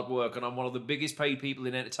quite hard work and I'm one of the biggest paid people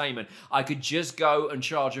in entertainment. I could just go and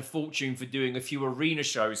charge a fortune for doing a few arena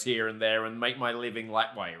shows here and there and make my living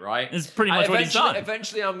that way, right? It's pretty much what he's done.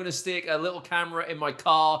 Eventually, I'm going to stick a little camera in my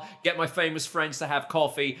car, get my famous friends to have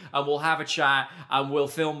coffee, and we'll have a chat and we'll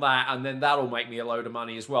film that, and then that'll make me a load of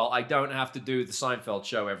money as well. I don't have to do the Seinfeld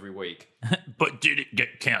show every week. but did it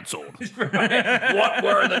get canceled? What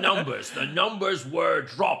were the numbers? The numbers were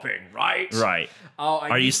dropping, right? Right.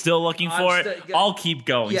 Are you still looking for it? I'll keep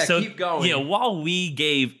going. Yeah, so, keep going. You know, while we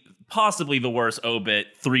gave possibly the worst obit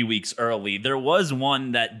 3 weeks early, there was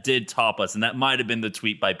one that did top us, and that might have been the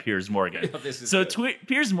tweet by Piers Morgan.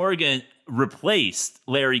 Piers Morgan replaced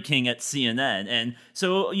Larry King at CNN. And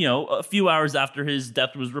so, you know, a few hours after his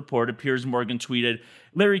death was reported, Piers Morgan tweeted,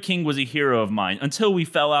 Larry King was a hero of mine until we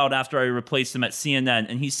fell out after I replaced him at CNN.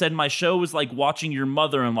 And he said, my show was like watching your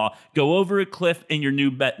mother-in-law go over a cliff in your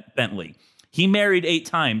new Bentley. He married 8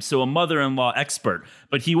 times, so a mother-in-law expert,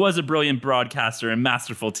 but he was a brilliant broadcaster and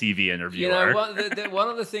masterful TV interviewer. You know, one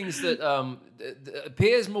of the things that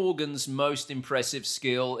Piers Morgan's most impressive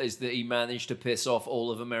skill is that he managed to piss off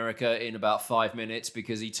all of America in about 5 minutes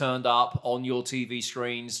because he turned up on your TV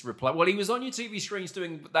screens. Well, he was on your TV screens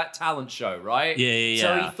doing that talent show, right? Yeah.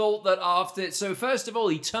 So he thought that so first of all,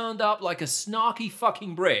 he turned up like a snarky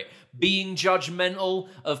fucking Brit, being judgmental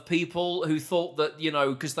of people who thought that, you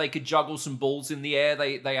know, because they could juggle some balls in the air,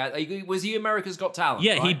 was he America's Got Talent?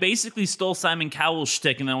 Yeah, right? he basically stole Simon Cowell's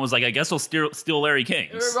shtick and then was like, I guess I'll steal Larry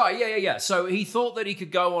King's. Right, yeah. So he thought that he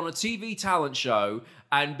could go on a TV talent show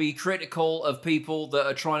and be critical of people that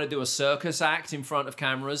are trying to do a circus act in front of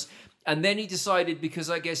cameras. And then he decided, because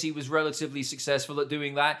I guess he was relatively successful at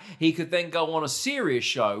doing that, he could then go on a serious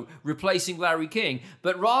show, replacing Larry King.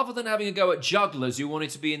 But rather than having a go at jugglers who wanted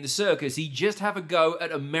to be in the circus, he just have a go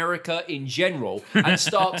at America in general and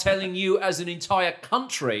start telling you as an entire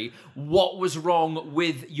country what was wrong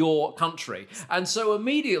with your country. And so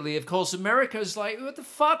immediately, of course, America's like, what the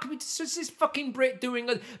fuck? What's this fucking Brit doing?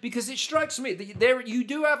 Because it strikes me that you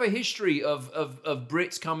do have a history of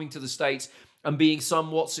Brits coming to the States and being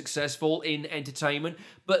somewhat successful in entertainment.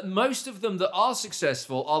 But most of them that are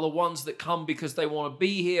successful are the ones that come because they want to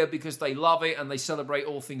be here, because they love it, and they celebrate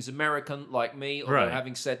all things American, like me. Although,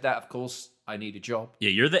 having said that, of course, I need a job. Yeah,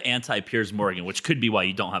 you're the anti-Piers Morgan, which could be why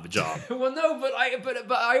you don't have a job. Well, no, but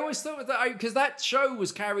I always thought that because that show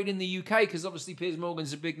was carried in the UK, because obviously Piers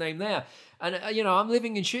Morgan's a big name there. And, you know, I'm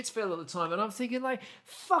living in Shitsville at the time, and I'm thinking, like,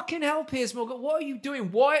 fucking hell, Piers Morgan, what are you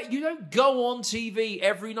doing? Why? You don't go on TV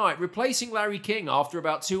every night, replacing Larry King after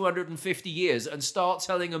about 250 years, and start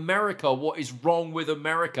telling America what is wrong with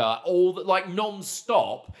America,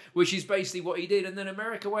 non-stop, which is basically what he did. And then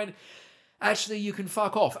America went, actually, you can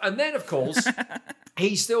fuck off. And then, of course,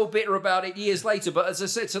 he's still bitter about it years later. But as I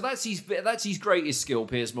said, so that's his greatest skill,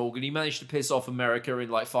 Piers Morgan. He managed to piss off America in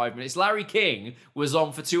like 5 minutes. Larry King was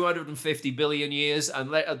on for 250 billion years,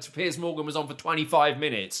 and Piers Morgan was on for 25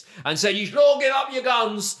 minutes and said, you should all give up your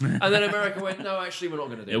guns. And then America went, no, actually, we're not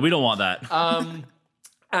going to do it. Yeah, we don't want that.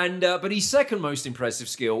 But his second most impressive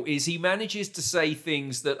skill is he manages to say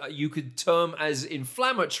things that you could term as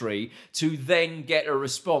inflammatory to then get a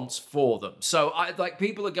response for them. So,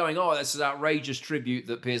 people are going, oh, that's an outrageous tribute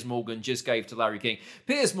that Piers Morgan just gave to Larry King.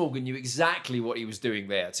 Piers Morgan knew exactly what he was doing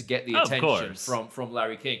there to get the attention from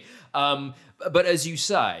Larry King. But as you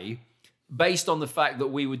say, based on the fact that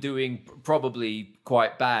we were doing probably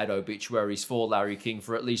quite bad obituaries for Larry King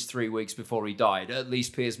for at least 3 weeks before he died, at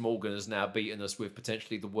least Piers Morgan has now beaten us with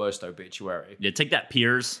potentially the worst obituary. Yeah, take that,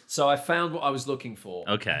 Piers. So I found what I was looking for.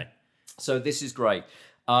 Okay. So this is great.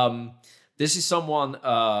 This is someone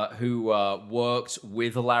who worked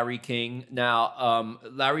with Larry King. Now,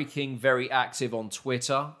 Larry King, very active on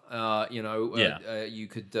Twitter. You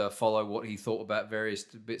could follow what he thought about various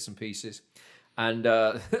bits and pieces. And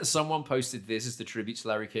someone posted this as the tribute to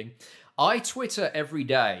Larry King. I Twitter every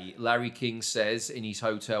day, Larry King says in his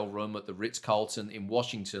hotel room at the Ritz-Carlton in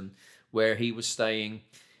Washington, where he was staying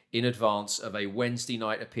in advance of a Wednesday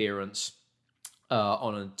night appearance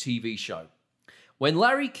on a TV show. When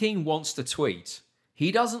Larry King wants to tweet,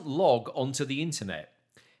 he doesn't log onto the internet.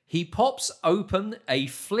 He pops open a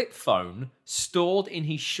flip phone stored in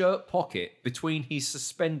his shirt pocket between his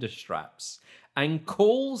suspender straps and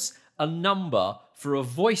calls a number for a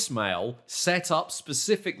voicemail set up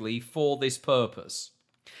specifically for this purpose.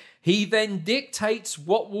 He then dictates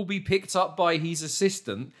what will be picked up by his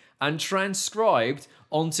assistant and transcribed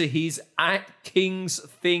onto his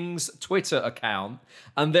 @KingsThings Twitter account,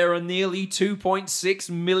 and there are nearly 2.6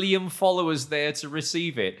 million followers there to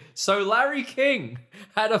receive it. So Larry King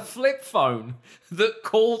had a flip phone that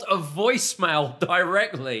called a voicemail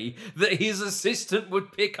directly that his assistant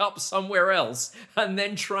would pick up somewhere else and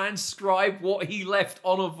then transcribe what he left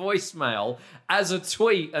on a voicemail as a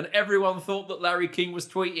tweet, and everyone thought that Larry King was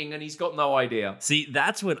tweeting and he's got no idea. See,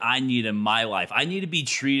 that's what I need in my life. I need to be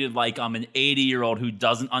treated like I'm an 80-year-old who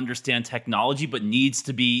doesn't understand technology but needs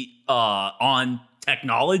to be on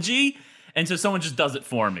technology, and so someone just does it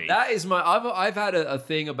for me. That is my. I've had a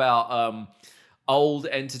thing about old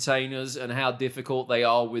entertainers and how difficult they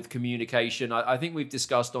are with communication. I think we've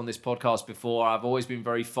discussed on this podcast before. I've always been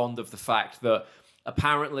very fond of the fact that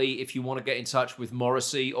apparently, if you want to get in touch with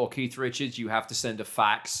Morrissey or Keith Richards, you have to send a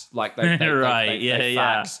fax. Like they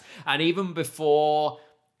fax. And even before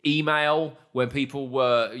email, when people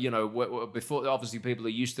were, before, obviously people are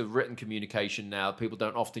used to written communication now. People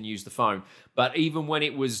don't often use the phone. But even when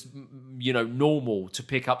it was, normal to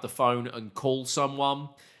pick up the phone and call someone,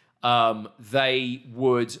 they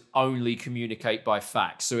would only communicate by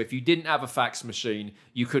fax. So if you didn't have a fax machine,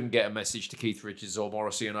 you couldn't get a message to Keith Richards or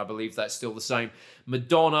Morrissey, and I believe that's still the same.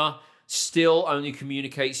 Madonna still only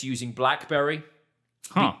communicates using BlackBerry.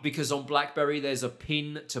 Because on BlackBerry, there's a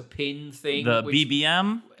pin-to-pin thing. The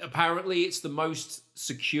BBM? Apparently, it's the most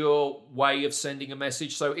secure way of sending a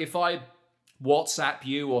message. So if I WhatsApp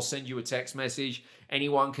you or send you a text message,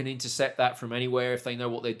 anyone can intercept that from anywhere if they know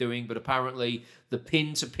what they're doing. But apparently, the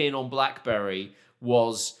pin-to-pin on BlackBerry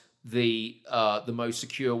was the most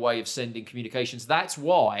secure way of sending communications. That's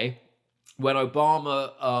why when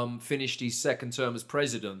Obama finished his second term as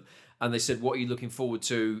president, and they said, what are you looking forward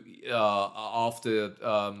to after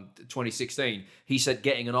 2016? He said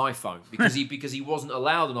getting an iPhone because he wasn't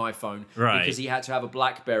allowed an iPhone because he had to have a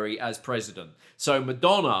BlackBerry as president. So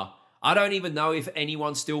Madonna, I don't even know if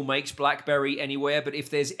anyone still makes BlackBerry anywhere, but if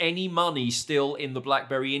there's any money still in the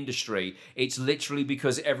BlackBerry industry, it's literally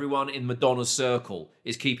because everyone in Madonna's circle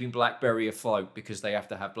is keeping BlackBerry afloat because they have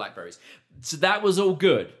to have BlackBerries. So that was all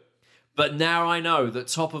good. But now I know that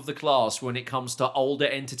top of the class when it comes to older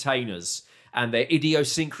entertainers and their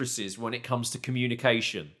idiosyncrasies when it comes to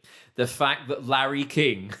communication. The fact that Larry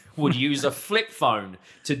King would use a flip phone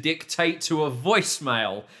to dictate to a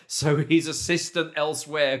voicemail so his assistant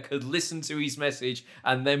elsewhere could listen to his message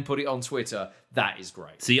and then put it on Twitter, that is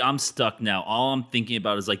great. See, I'm stuck now. All I'm thinking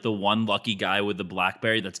about is like the one lucky guy with the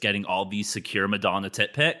BlackBerry that's getting all these secure Madonna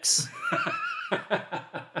tit pics.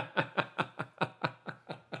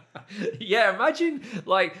 Yeah, imagine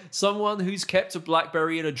like someone who's kept a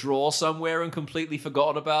BlackBerry in a drawer somewhere and completely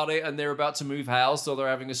forgotten about it, and they're about to move house or they're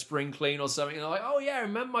having a spring clean or something, and they're like, oh yeah,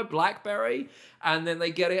 remember my BlackBerry? And then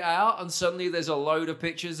they get it out and suddenly there's a load of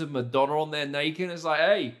pictures of Madonna on there naked, and it's like,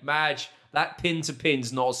 hey, Madge, that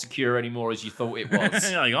pin-to-pin's not as secure anymore as you thought it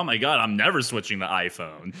was. Like, oh my God, I'm never switching the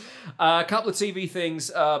iPhone. A couple of TV things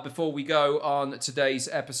before we go on today's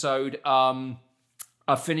episode. I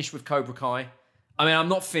finished with Cobra Kai. I mean, I'm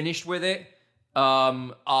not finished with it.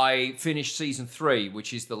 I finished season 3,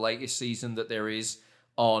 which is the latest season that there is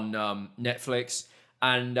on Netflix.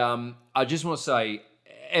 And I just want to say,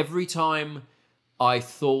 every time I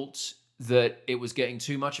thought that it was getting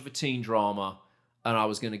too much of a teen drama and I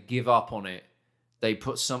was going to give up on it, they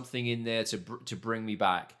put something in there to bring me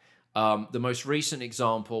back. The most recent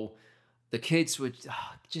example, the kids were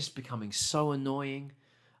just becoming so annoying.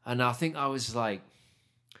 And I think I was like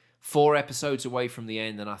 4 episodes away from the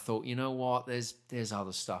end, and I thought, you know what, there's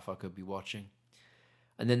other stuff I could be watching.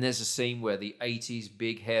 And then there's a scene where the 80s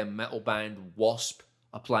big hair metal band Wasp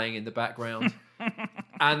are playing in the background.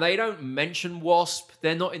 And they don't mention Wasp.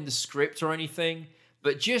 They're not in the script or anything.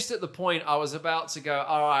 But just at the point I was about to go,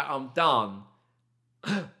 all right, I'm done.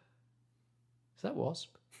 Is that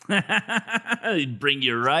Wasp? Bring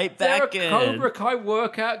you right back in. Is there a Cobra Kai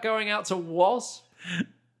workout going out to Wasp?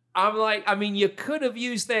 I'm like, I mean, you could have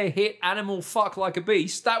used their hit Animal Fuck Like a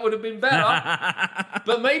Beast. That would have been better.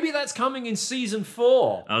 But maybe that's coming in season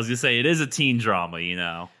 4. I was going to say, it is a teen drama, you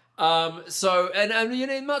know. So, and you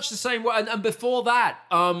know, in much the same way, and before that,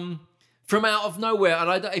 from out of nowhere,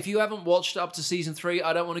 and if you haven't watched up to season 3,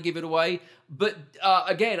 I don't want to give it away, but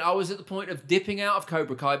again, I was at the point of dipping out of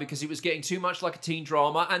Cobra Kai because it was getting too much like a teen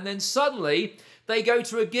drama, and then suddenly they go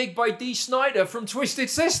to a gig by Dee Snider from Twisted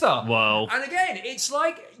Sister. Whoa. And again, it's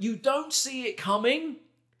like you don't see it coming,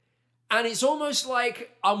 and it's almost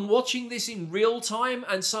like I'm watching this in real time,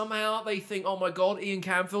 and somehow they think, oh my God, Ian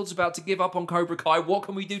Camfield's about to give up on Cobra Kai. What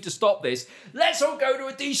can we do to stop this? Let's all go to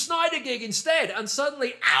a Dee Snider gig instead. And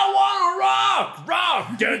suddenly, I want to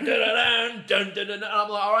rock! Dun, dun, dun, dun, dun, dun, dun. And I'm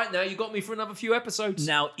like, all right, now you got me for another few episodes.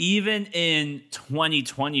 Now, even in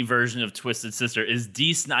 2020 version of Twisted Sister, is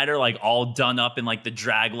Dee Snider like all done up in like the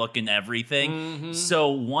drag look and everything? Mm-hmm. So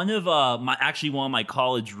one of my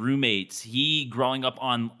college roommates, he growing up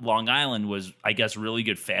on Long Island was, I guess, really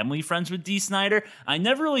good family friends with Dee Snider. I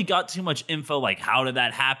never really got too much info, like how did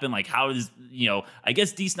that happen? Like how does, I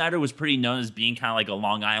guess Dee Snider was pretty known as being kind of like a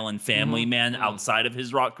Long Island family man outside of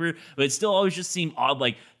his rock career, but it still always just seemed odd.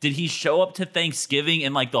 Like, did he show up to Thanksgiving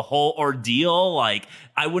and like the whole ordeal? Like,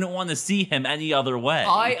 I wouldn't want to see him any other way.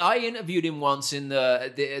 I interviewed him once in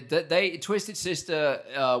they Twisted Sister,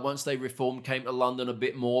 once they reformed, came to London a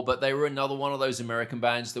bit more, but they were another one of those American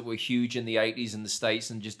bands that were huge in the 80s in the States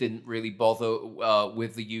and just didn't really bother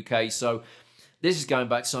with the UK. So this is going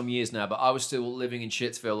back some years now, but I was still living in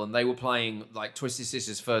Shitsville, and they were playing like Twisted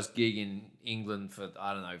Sister's first gig in England for,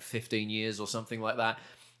 I don't know, 15 years or something like that.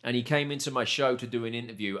 And he came into my show to do an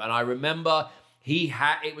interview, and I remember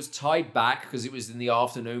it was tied back because it was in the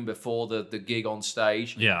afternoon before the gig on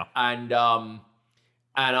stage. Yeah. And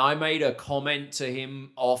I made a comment to him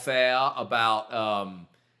off air about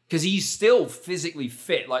because he's still physically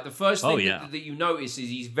fit. Like the first thing that you notice is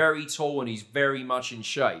he's very tall and he's very much in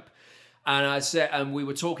shape. And I said, and we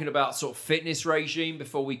were talking about sort of fitness regime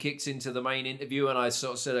before we kicked into the main interview. And I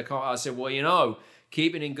sort of said, well,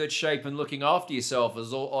 keeping in good shape and looking after yourself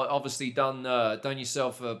has obviously done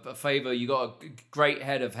yourself a favor. You got a great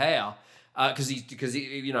head of hair because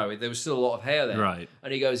there was still a lot of hair there. Right.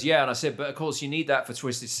 And he goes, yeah. And I said, but of course you need that for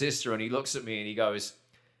Twisted Sister. And he looks at me and he goes,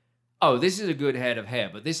 oh, this is a good head of hair,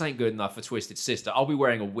 but this ain't good enough for Twisted Sister. I'll be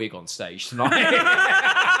wearing a wig on stage tonight.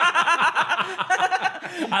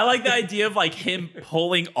 I like the idea of like him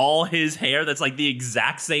pulling all his hair that's like the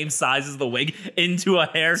exact same size as the wig into a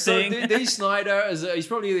hair thing. So Dee Snider, he's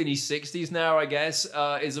probably in his 60s now, I guess,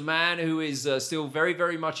 is a man who is still very,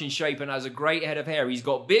 very much in shape and has a great head of hair. He's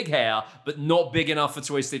got big hair, but not big enough for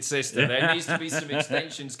Twisted Sister. There needs to be some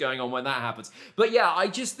extensions going on when that happens. But yeah, I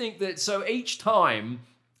just think that so each time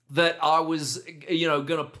that I was, going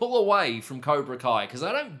to pull away from Cobra Kai because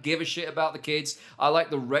I don't give a shit about the kids. I like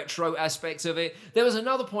the retro aspect of it. There was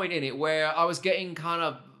another point in it where I was getting kind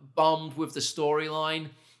of bummed with the storyline,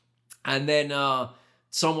 and then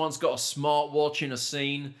someone's got a smartwatch in a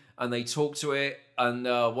scene, and they talk to it, and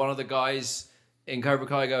one of the guys in Cobra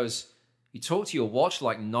Kai goes, "You talk to your watch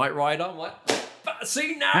like Knight Rider?" I'm like,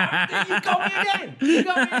 see, now you got me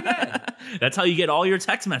again. That's how you get all your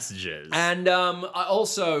text messages. And I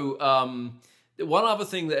also, one other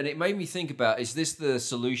thing that, and it made me think about, is this the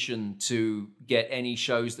solution to get any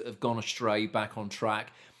shows that have gone astray back on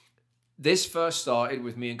track? This first started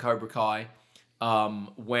with me and Cobra Kai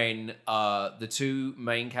when the two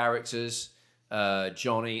main characters,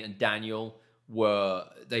 Johnny and Daniel,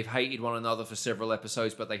 they've hated one another for several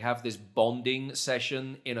episodes, but they have this bonding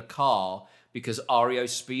session in a car because REO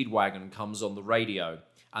Speedwagon comes on the radio,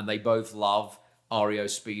 and they both love REO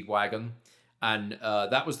Speedwagon. And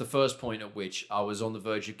that was the first point at which I was on the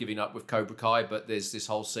verge of giving up with Cobra Kai, but there's this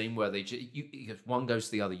whole scene where one goes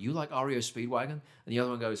to the other, "You like REO Speedwagon?" And the other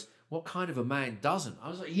one goes, "What kind of a man doesn't?" I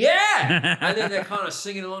was like, "Yeah!" And then they're kind of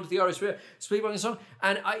singing along to the REO Speedwagon song.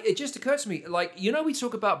 And it just occurred to me, like, we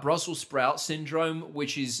talk about Brussels sprout syndrome,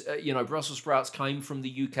 which is, Brussels sprouts came from the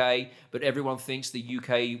UK, but everyone thinks the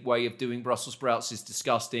UK way of doing Brussels sprouts is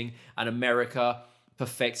disgusting, and America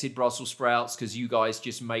perfected Brussels sprouts because you guys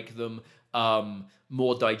just make them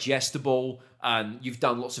more digestible, and you've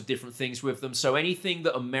done lots of different things with them. So anything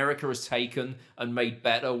that America has taken and made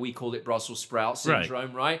better, we call it Brussels sprout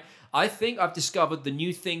syndrome, right? I think I've discovered the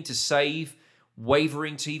new thing to save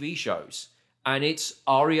wavering TV shows, and it's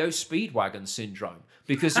REO Speedwagon syndrome.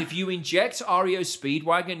 Because if you inject REO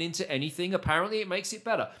Speedwagon into anything, apparently it makes it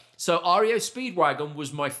better. So REO Speedwagon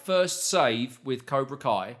was my first save with Cobra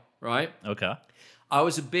Kai, right? Okay. I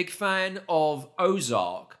was a big fan of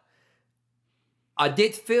Ozark. I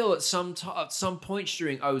did feel at some points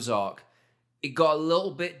during Ozark, it got a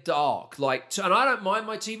little bit dark. And I don't mind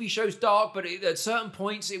my TV shows dark, but at certain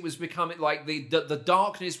points it was becoming like the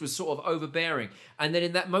darkness was sort of overbearing. And then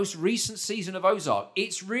in that most recent season of Ozark,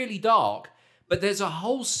 it's really dark, but there's a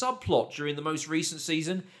whole subplot during the most recent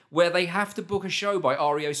season where they have to book a show by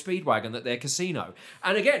REO Speedwagon at their casino.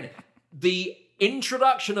 And again, the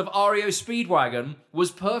introduction of REO Speedwagon was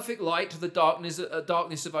perfect light to the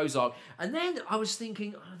darkness of Ozark. And then I was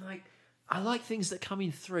thinking, I like things that come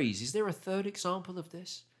in threes. Is there a third example of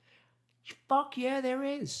this? Fuck yeah, there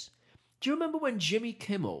is. Do you remember when Jimmy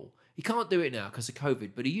Kimmel, he can't do it now because of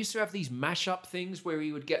COVID, but he used to have these mashup things where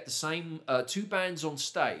he would get the same two bands on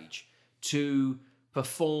stage to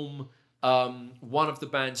perform one of the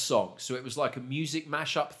band's songs. So it was like a music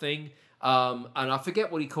mashup thing. And I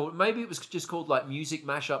forget what he called it. Maybe it was just called like Music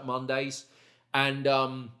Mashup Mondays.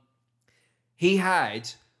 And he had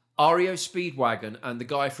REO Speedwagon and the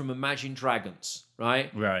guy from Imagine Dragons,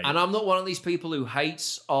 right? Right. And I'm not one of these people who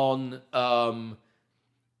hates on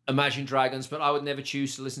Imagine Dragons, but I would never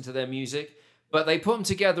choose to listen to their music. But they put them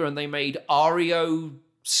together and they made REO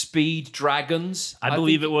Speed Dragons. I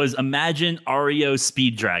believe it was Imagine REO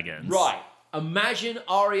Speed Dragons. Right. Imagine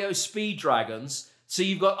REO Speed Dragons. So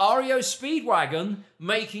you've got REO Speedwagon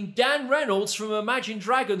making Dan Reynolds from Imagine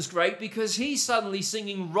Dragons great because he's suddenly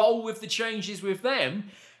singing Roll with the Changes with them.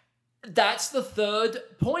 That's the third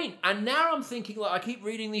point. And now I'm thinking, like, I keep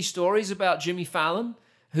reading these stories about Jimmy Fallon,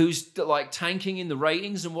 who's like tanking in the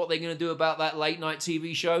ratings and what they're going to do about that late night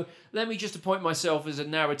TV show. Let me just appoint myself as a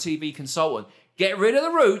now a TV consultant. Get rid of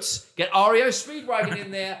the Roots, get REO Speedwagon in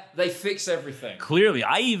there, they fix everything. Clearly,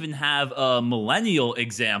 I even have a millennial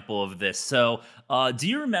example of this. So, do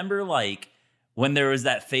you remember, like, when there was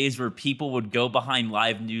that phase where people would go behind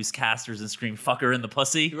live newscasters and scream, "Fuck her in the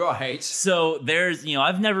pussy"? Right. So there's,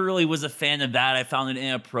 I've never really was a fan of that. I found it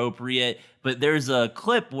inappropriate. But there's a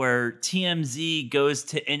clip where TMZ goes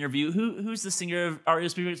to interview, who's the singer of REO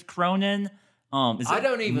Speedwagon? Cronin? I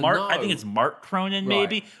don't even Mark, know. I think it's Mark Cronin,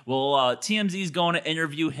 maybe. Right. Well, TMZ's going to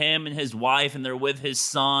interview him and his wife, and they're with his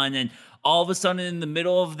son. And all of a sudden, in the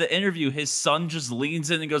middle of the interview, his son just leans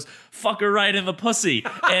in and goes, "Fuck her right in the pussy."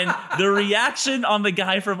 And the reaction on the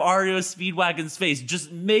guy from REO Speedwagon's face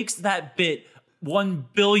just makes that bit 1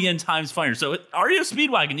 billion times funnier. So REO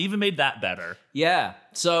Speedwagon even made that better. Yeah.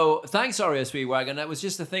 So thanks, REO Speedwagon. That was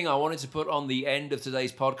just the thing I wanted to put on the end of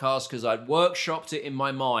today's podcast because I'd workshopped it in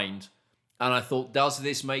my mind. And I thought, does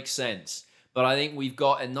this make sense? But I think we've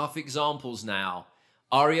got enough examples now.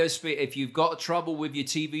 REO Speed, if you've got trouble with your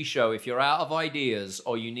TV show, if you're out of ideas,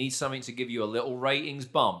 or you need something to give you a little ratings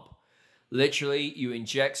bump, literally, you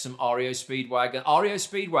inject some REO Speedwagon. REO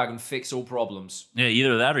Speedwagon fix all problems. Yeah,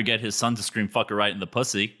 either that or get his son to scream "fuck her right in the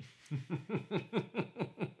pussy."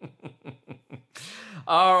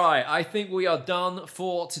 All right, I think we are done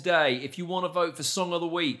for today. If you want to vote for Song of the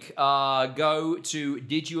Week, go to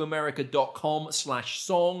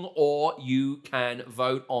didyouamerica.com/song, or you can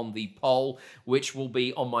vote on the poll, which will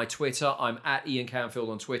be on my Twitter. I'm at Ian Canfield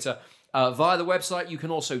on Twitter. Via the website, you can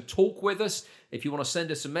also talk with us. If you want to send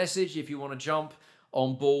us a message, if you want to jump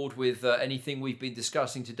on board with anything we've been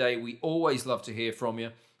discussing today, we always love to hear from you.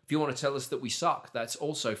 If you want to tell us that we suck, that's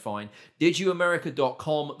also fine.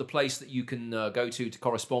 didyouamerica.com, the place that you can go to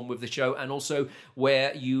correspond with the show, and also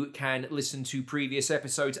where you can listen to previous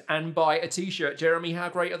episodes and buy a t-shirt. Jeremy, how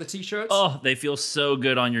great are the t-shirts? Oh, they feel so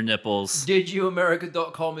good on your nipples.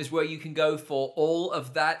 didyouamerica.com is where you can go for all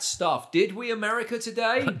of that stuff. Did we America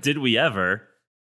today? Did we ever?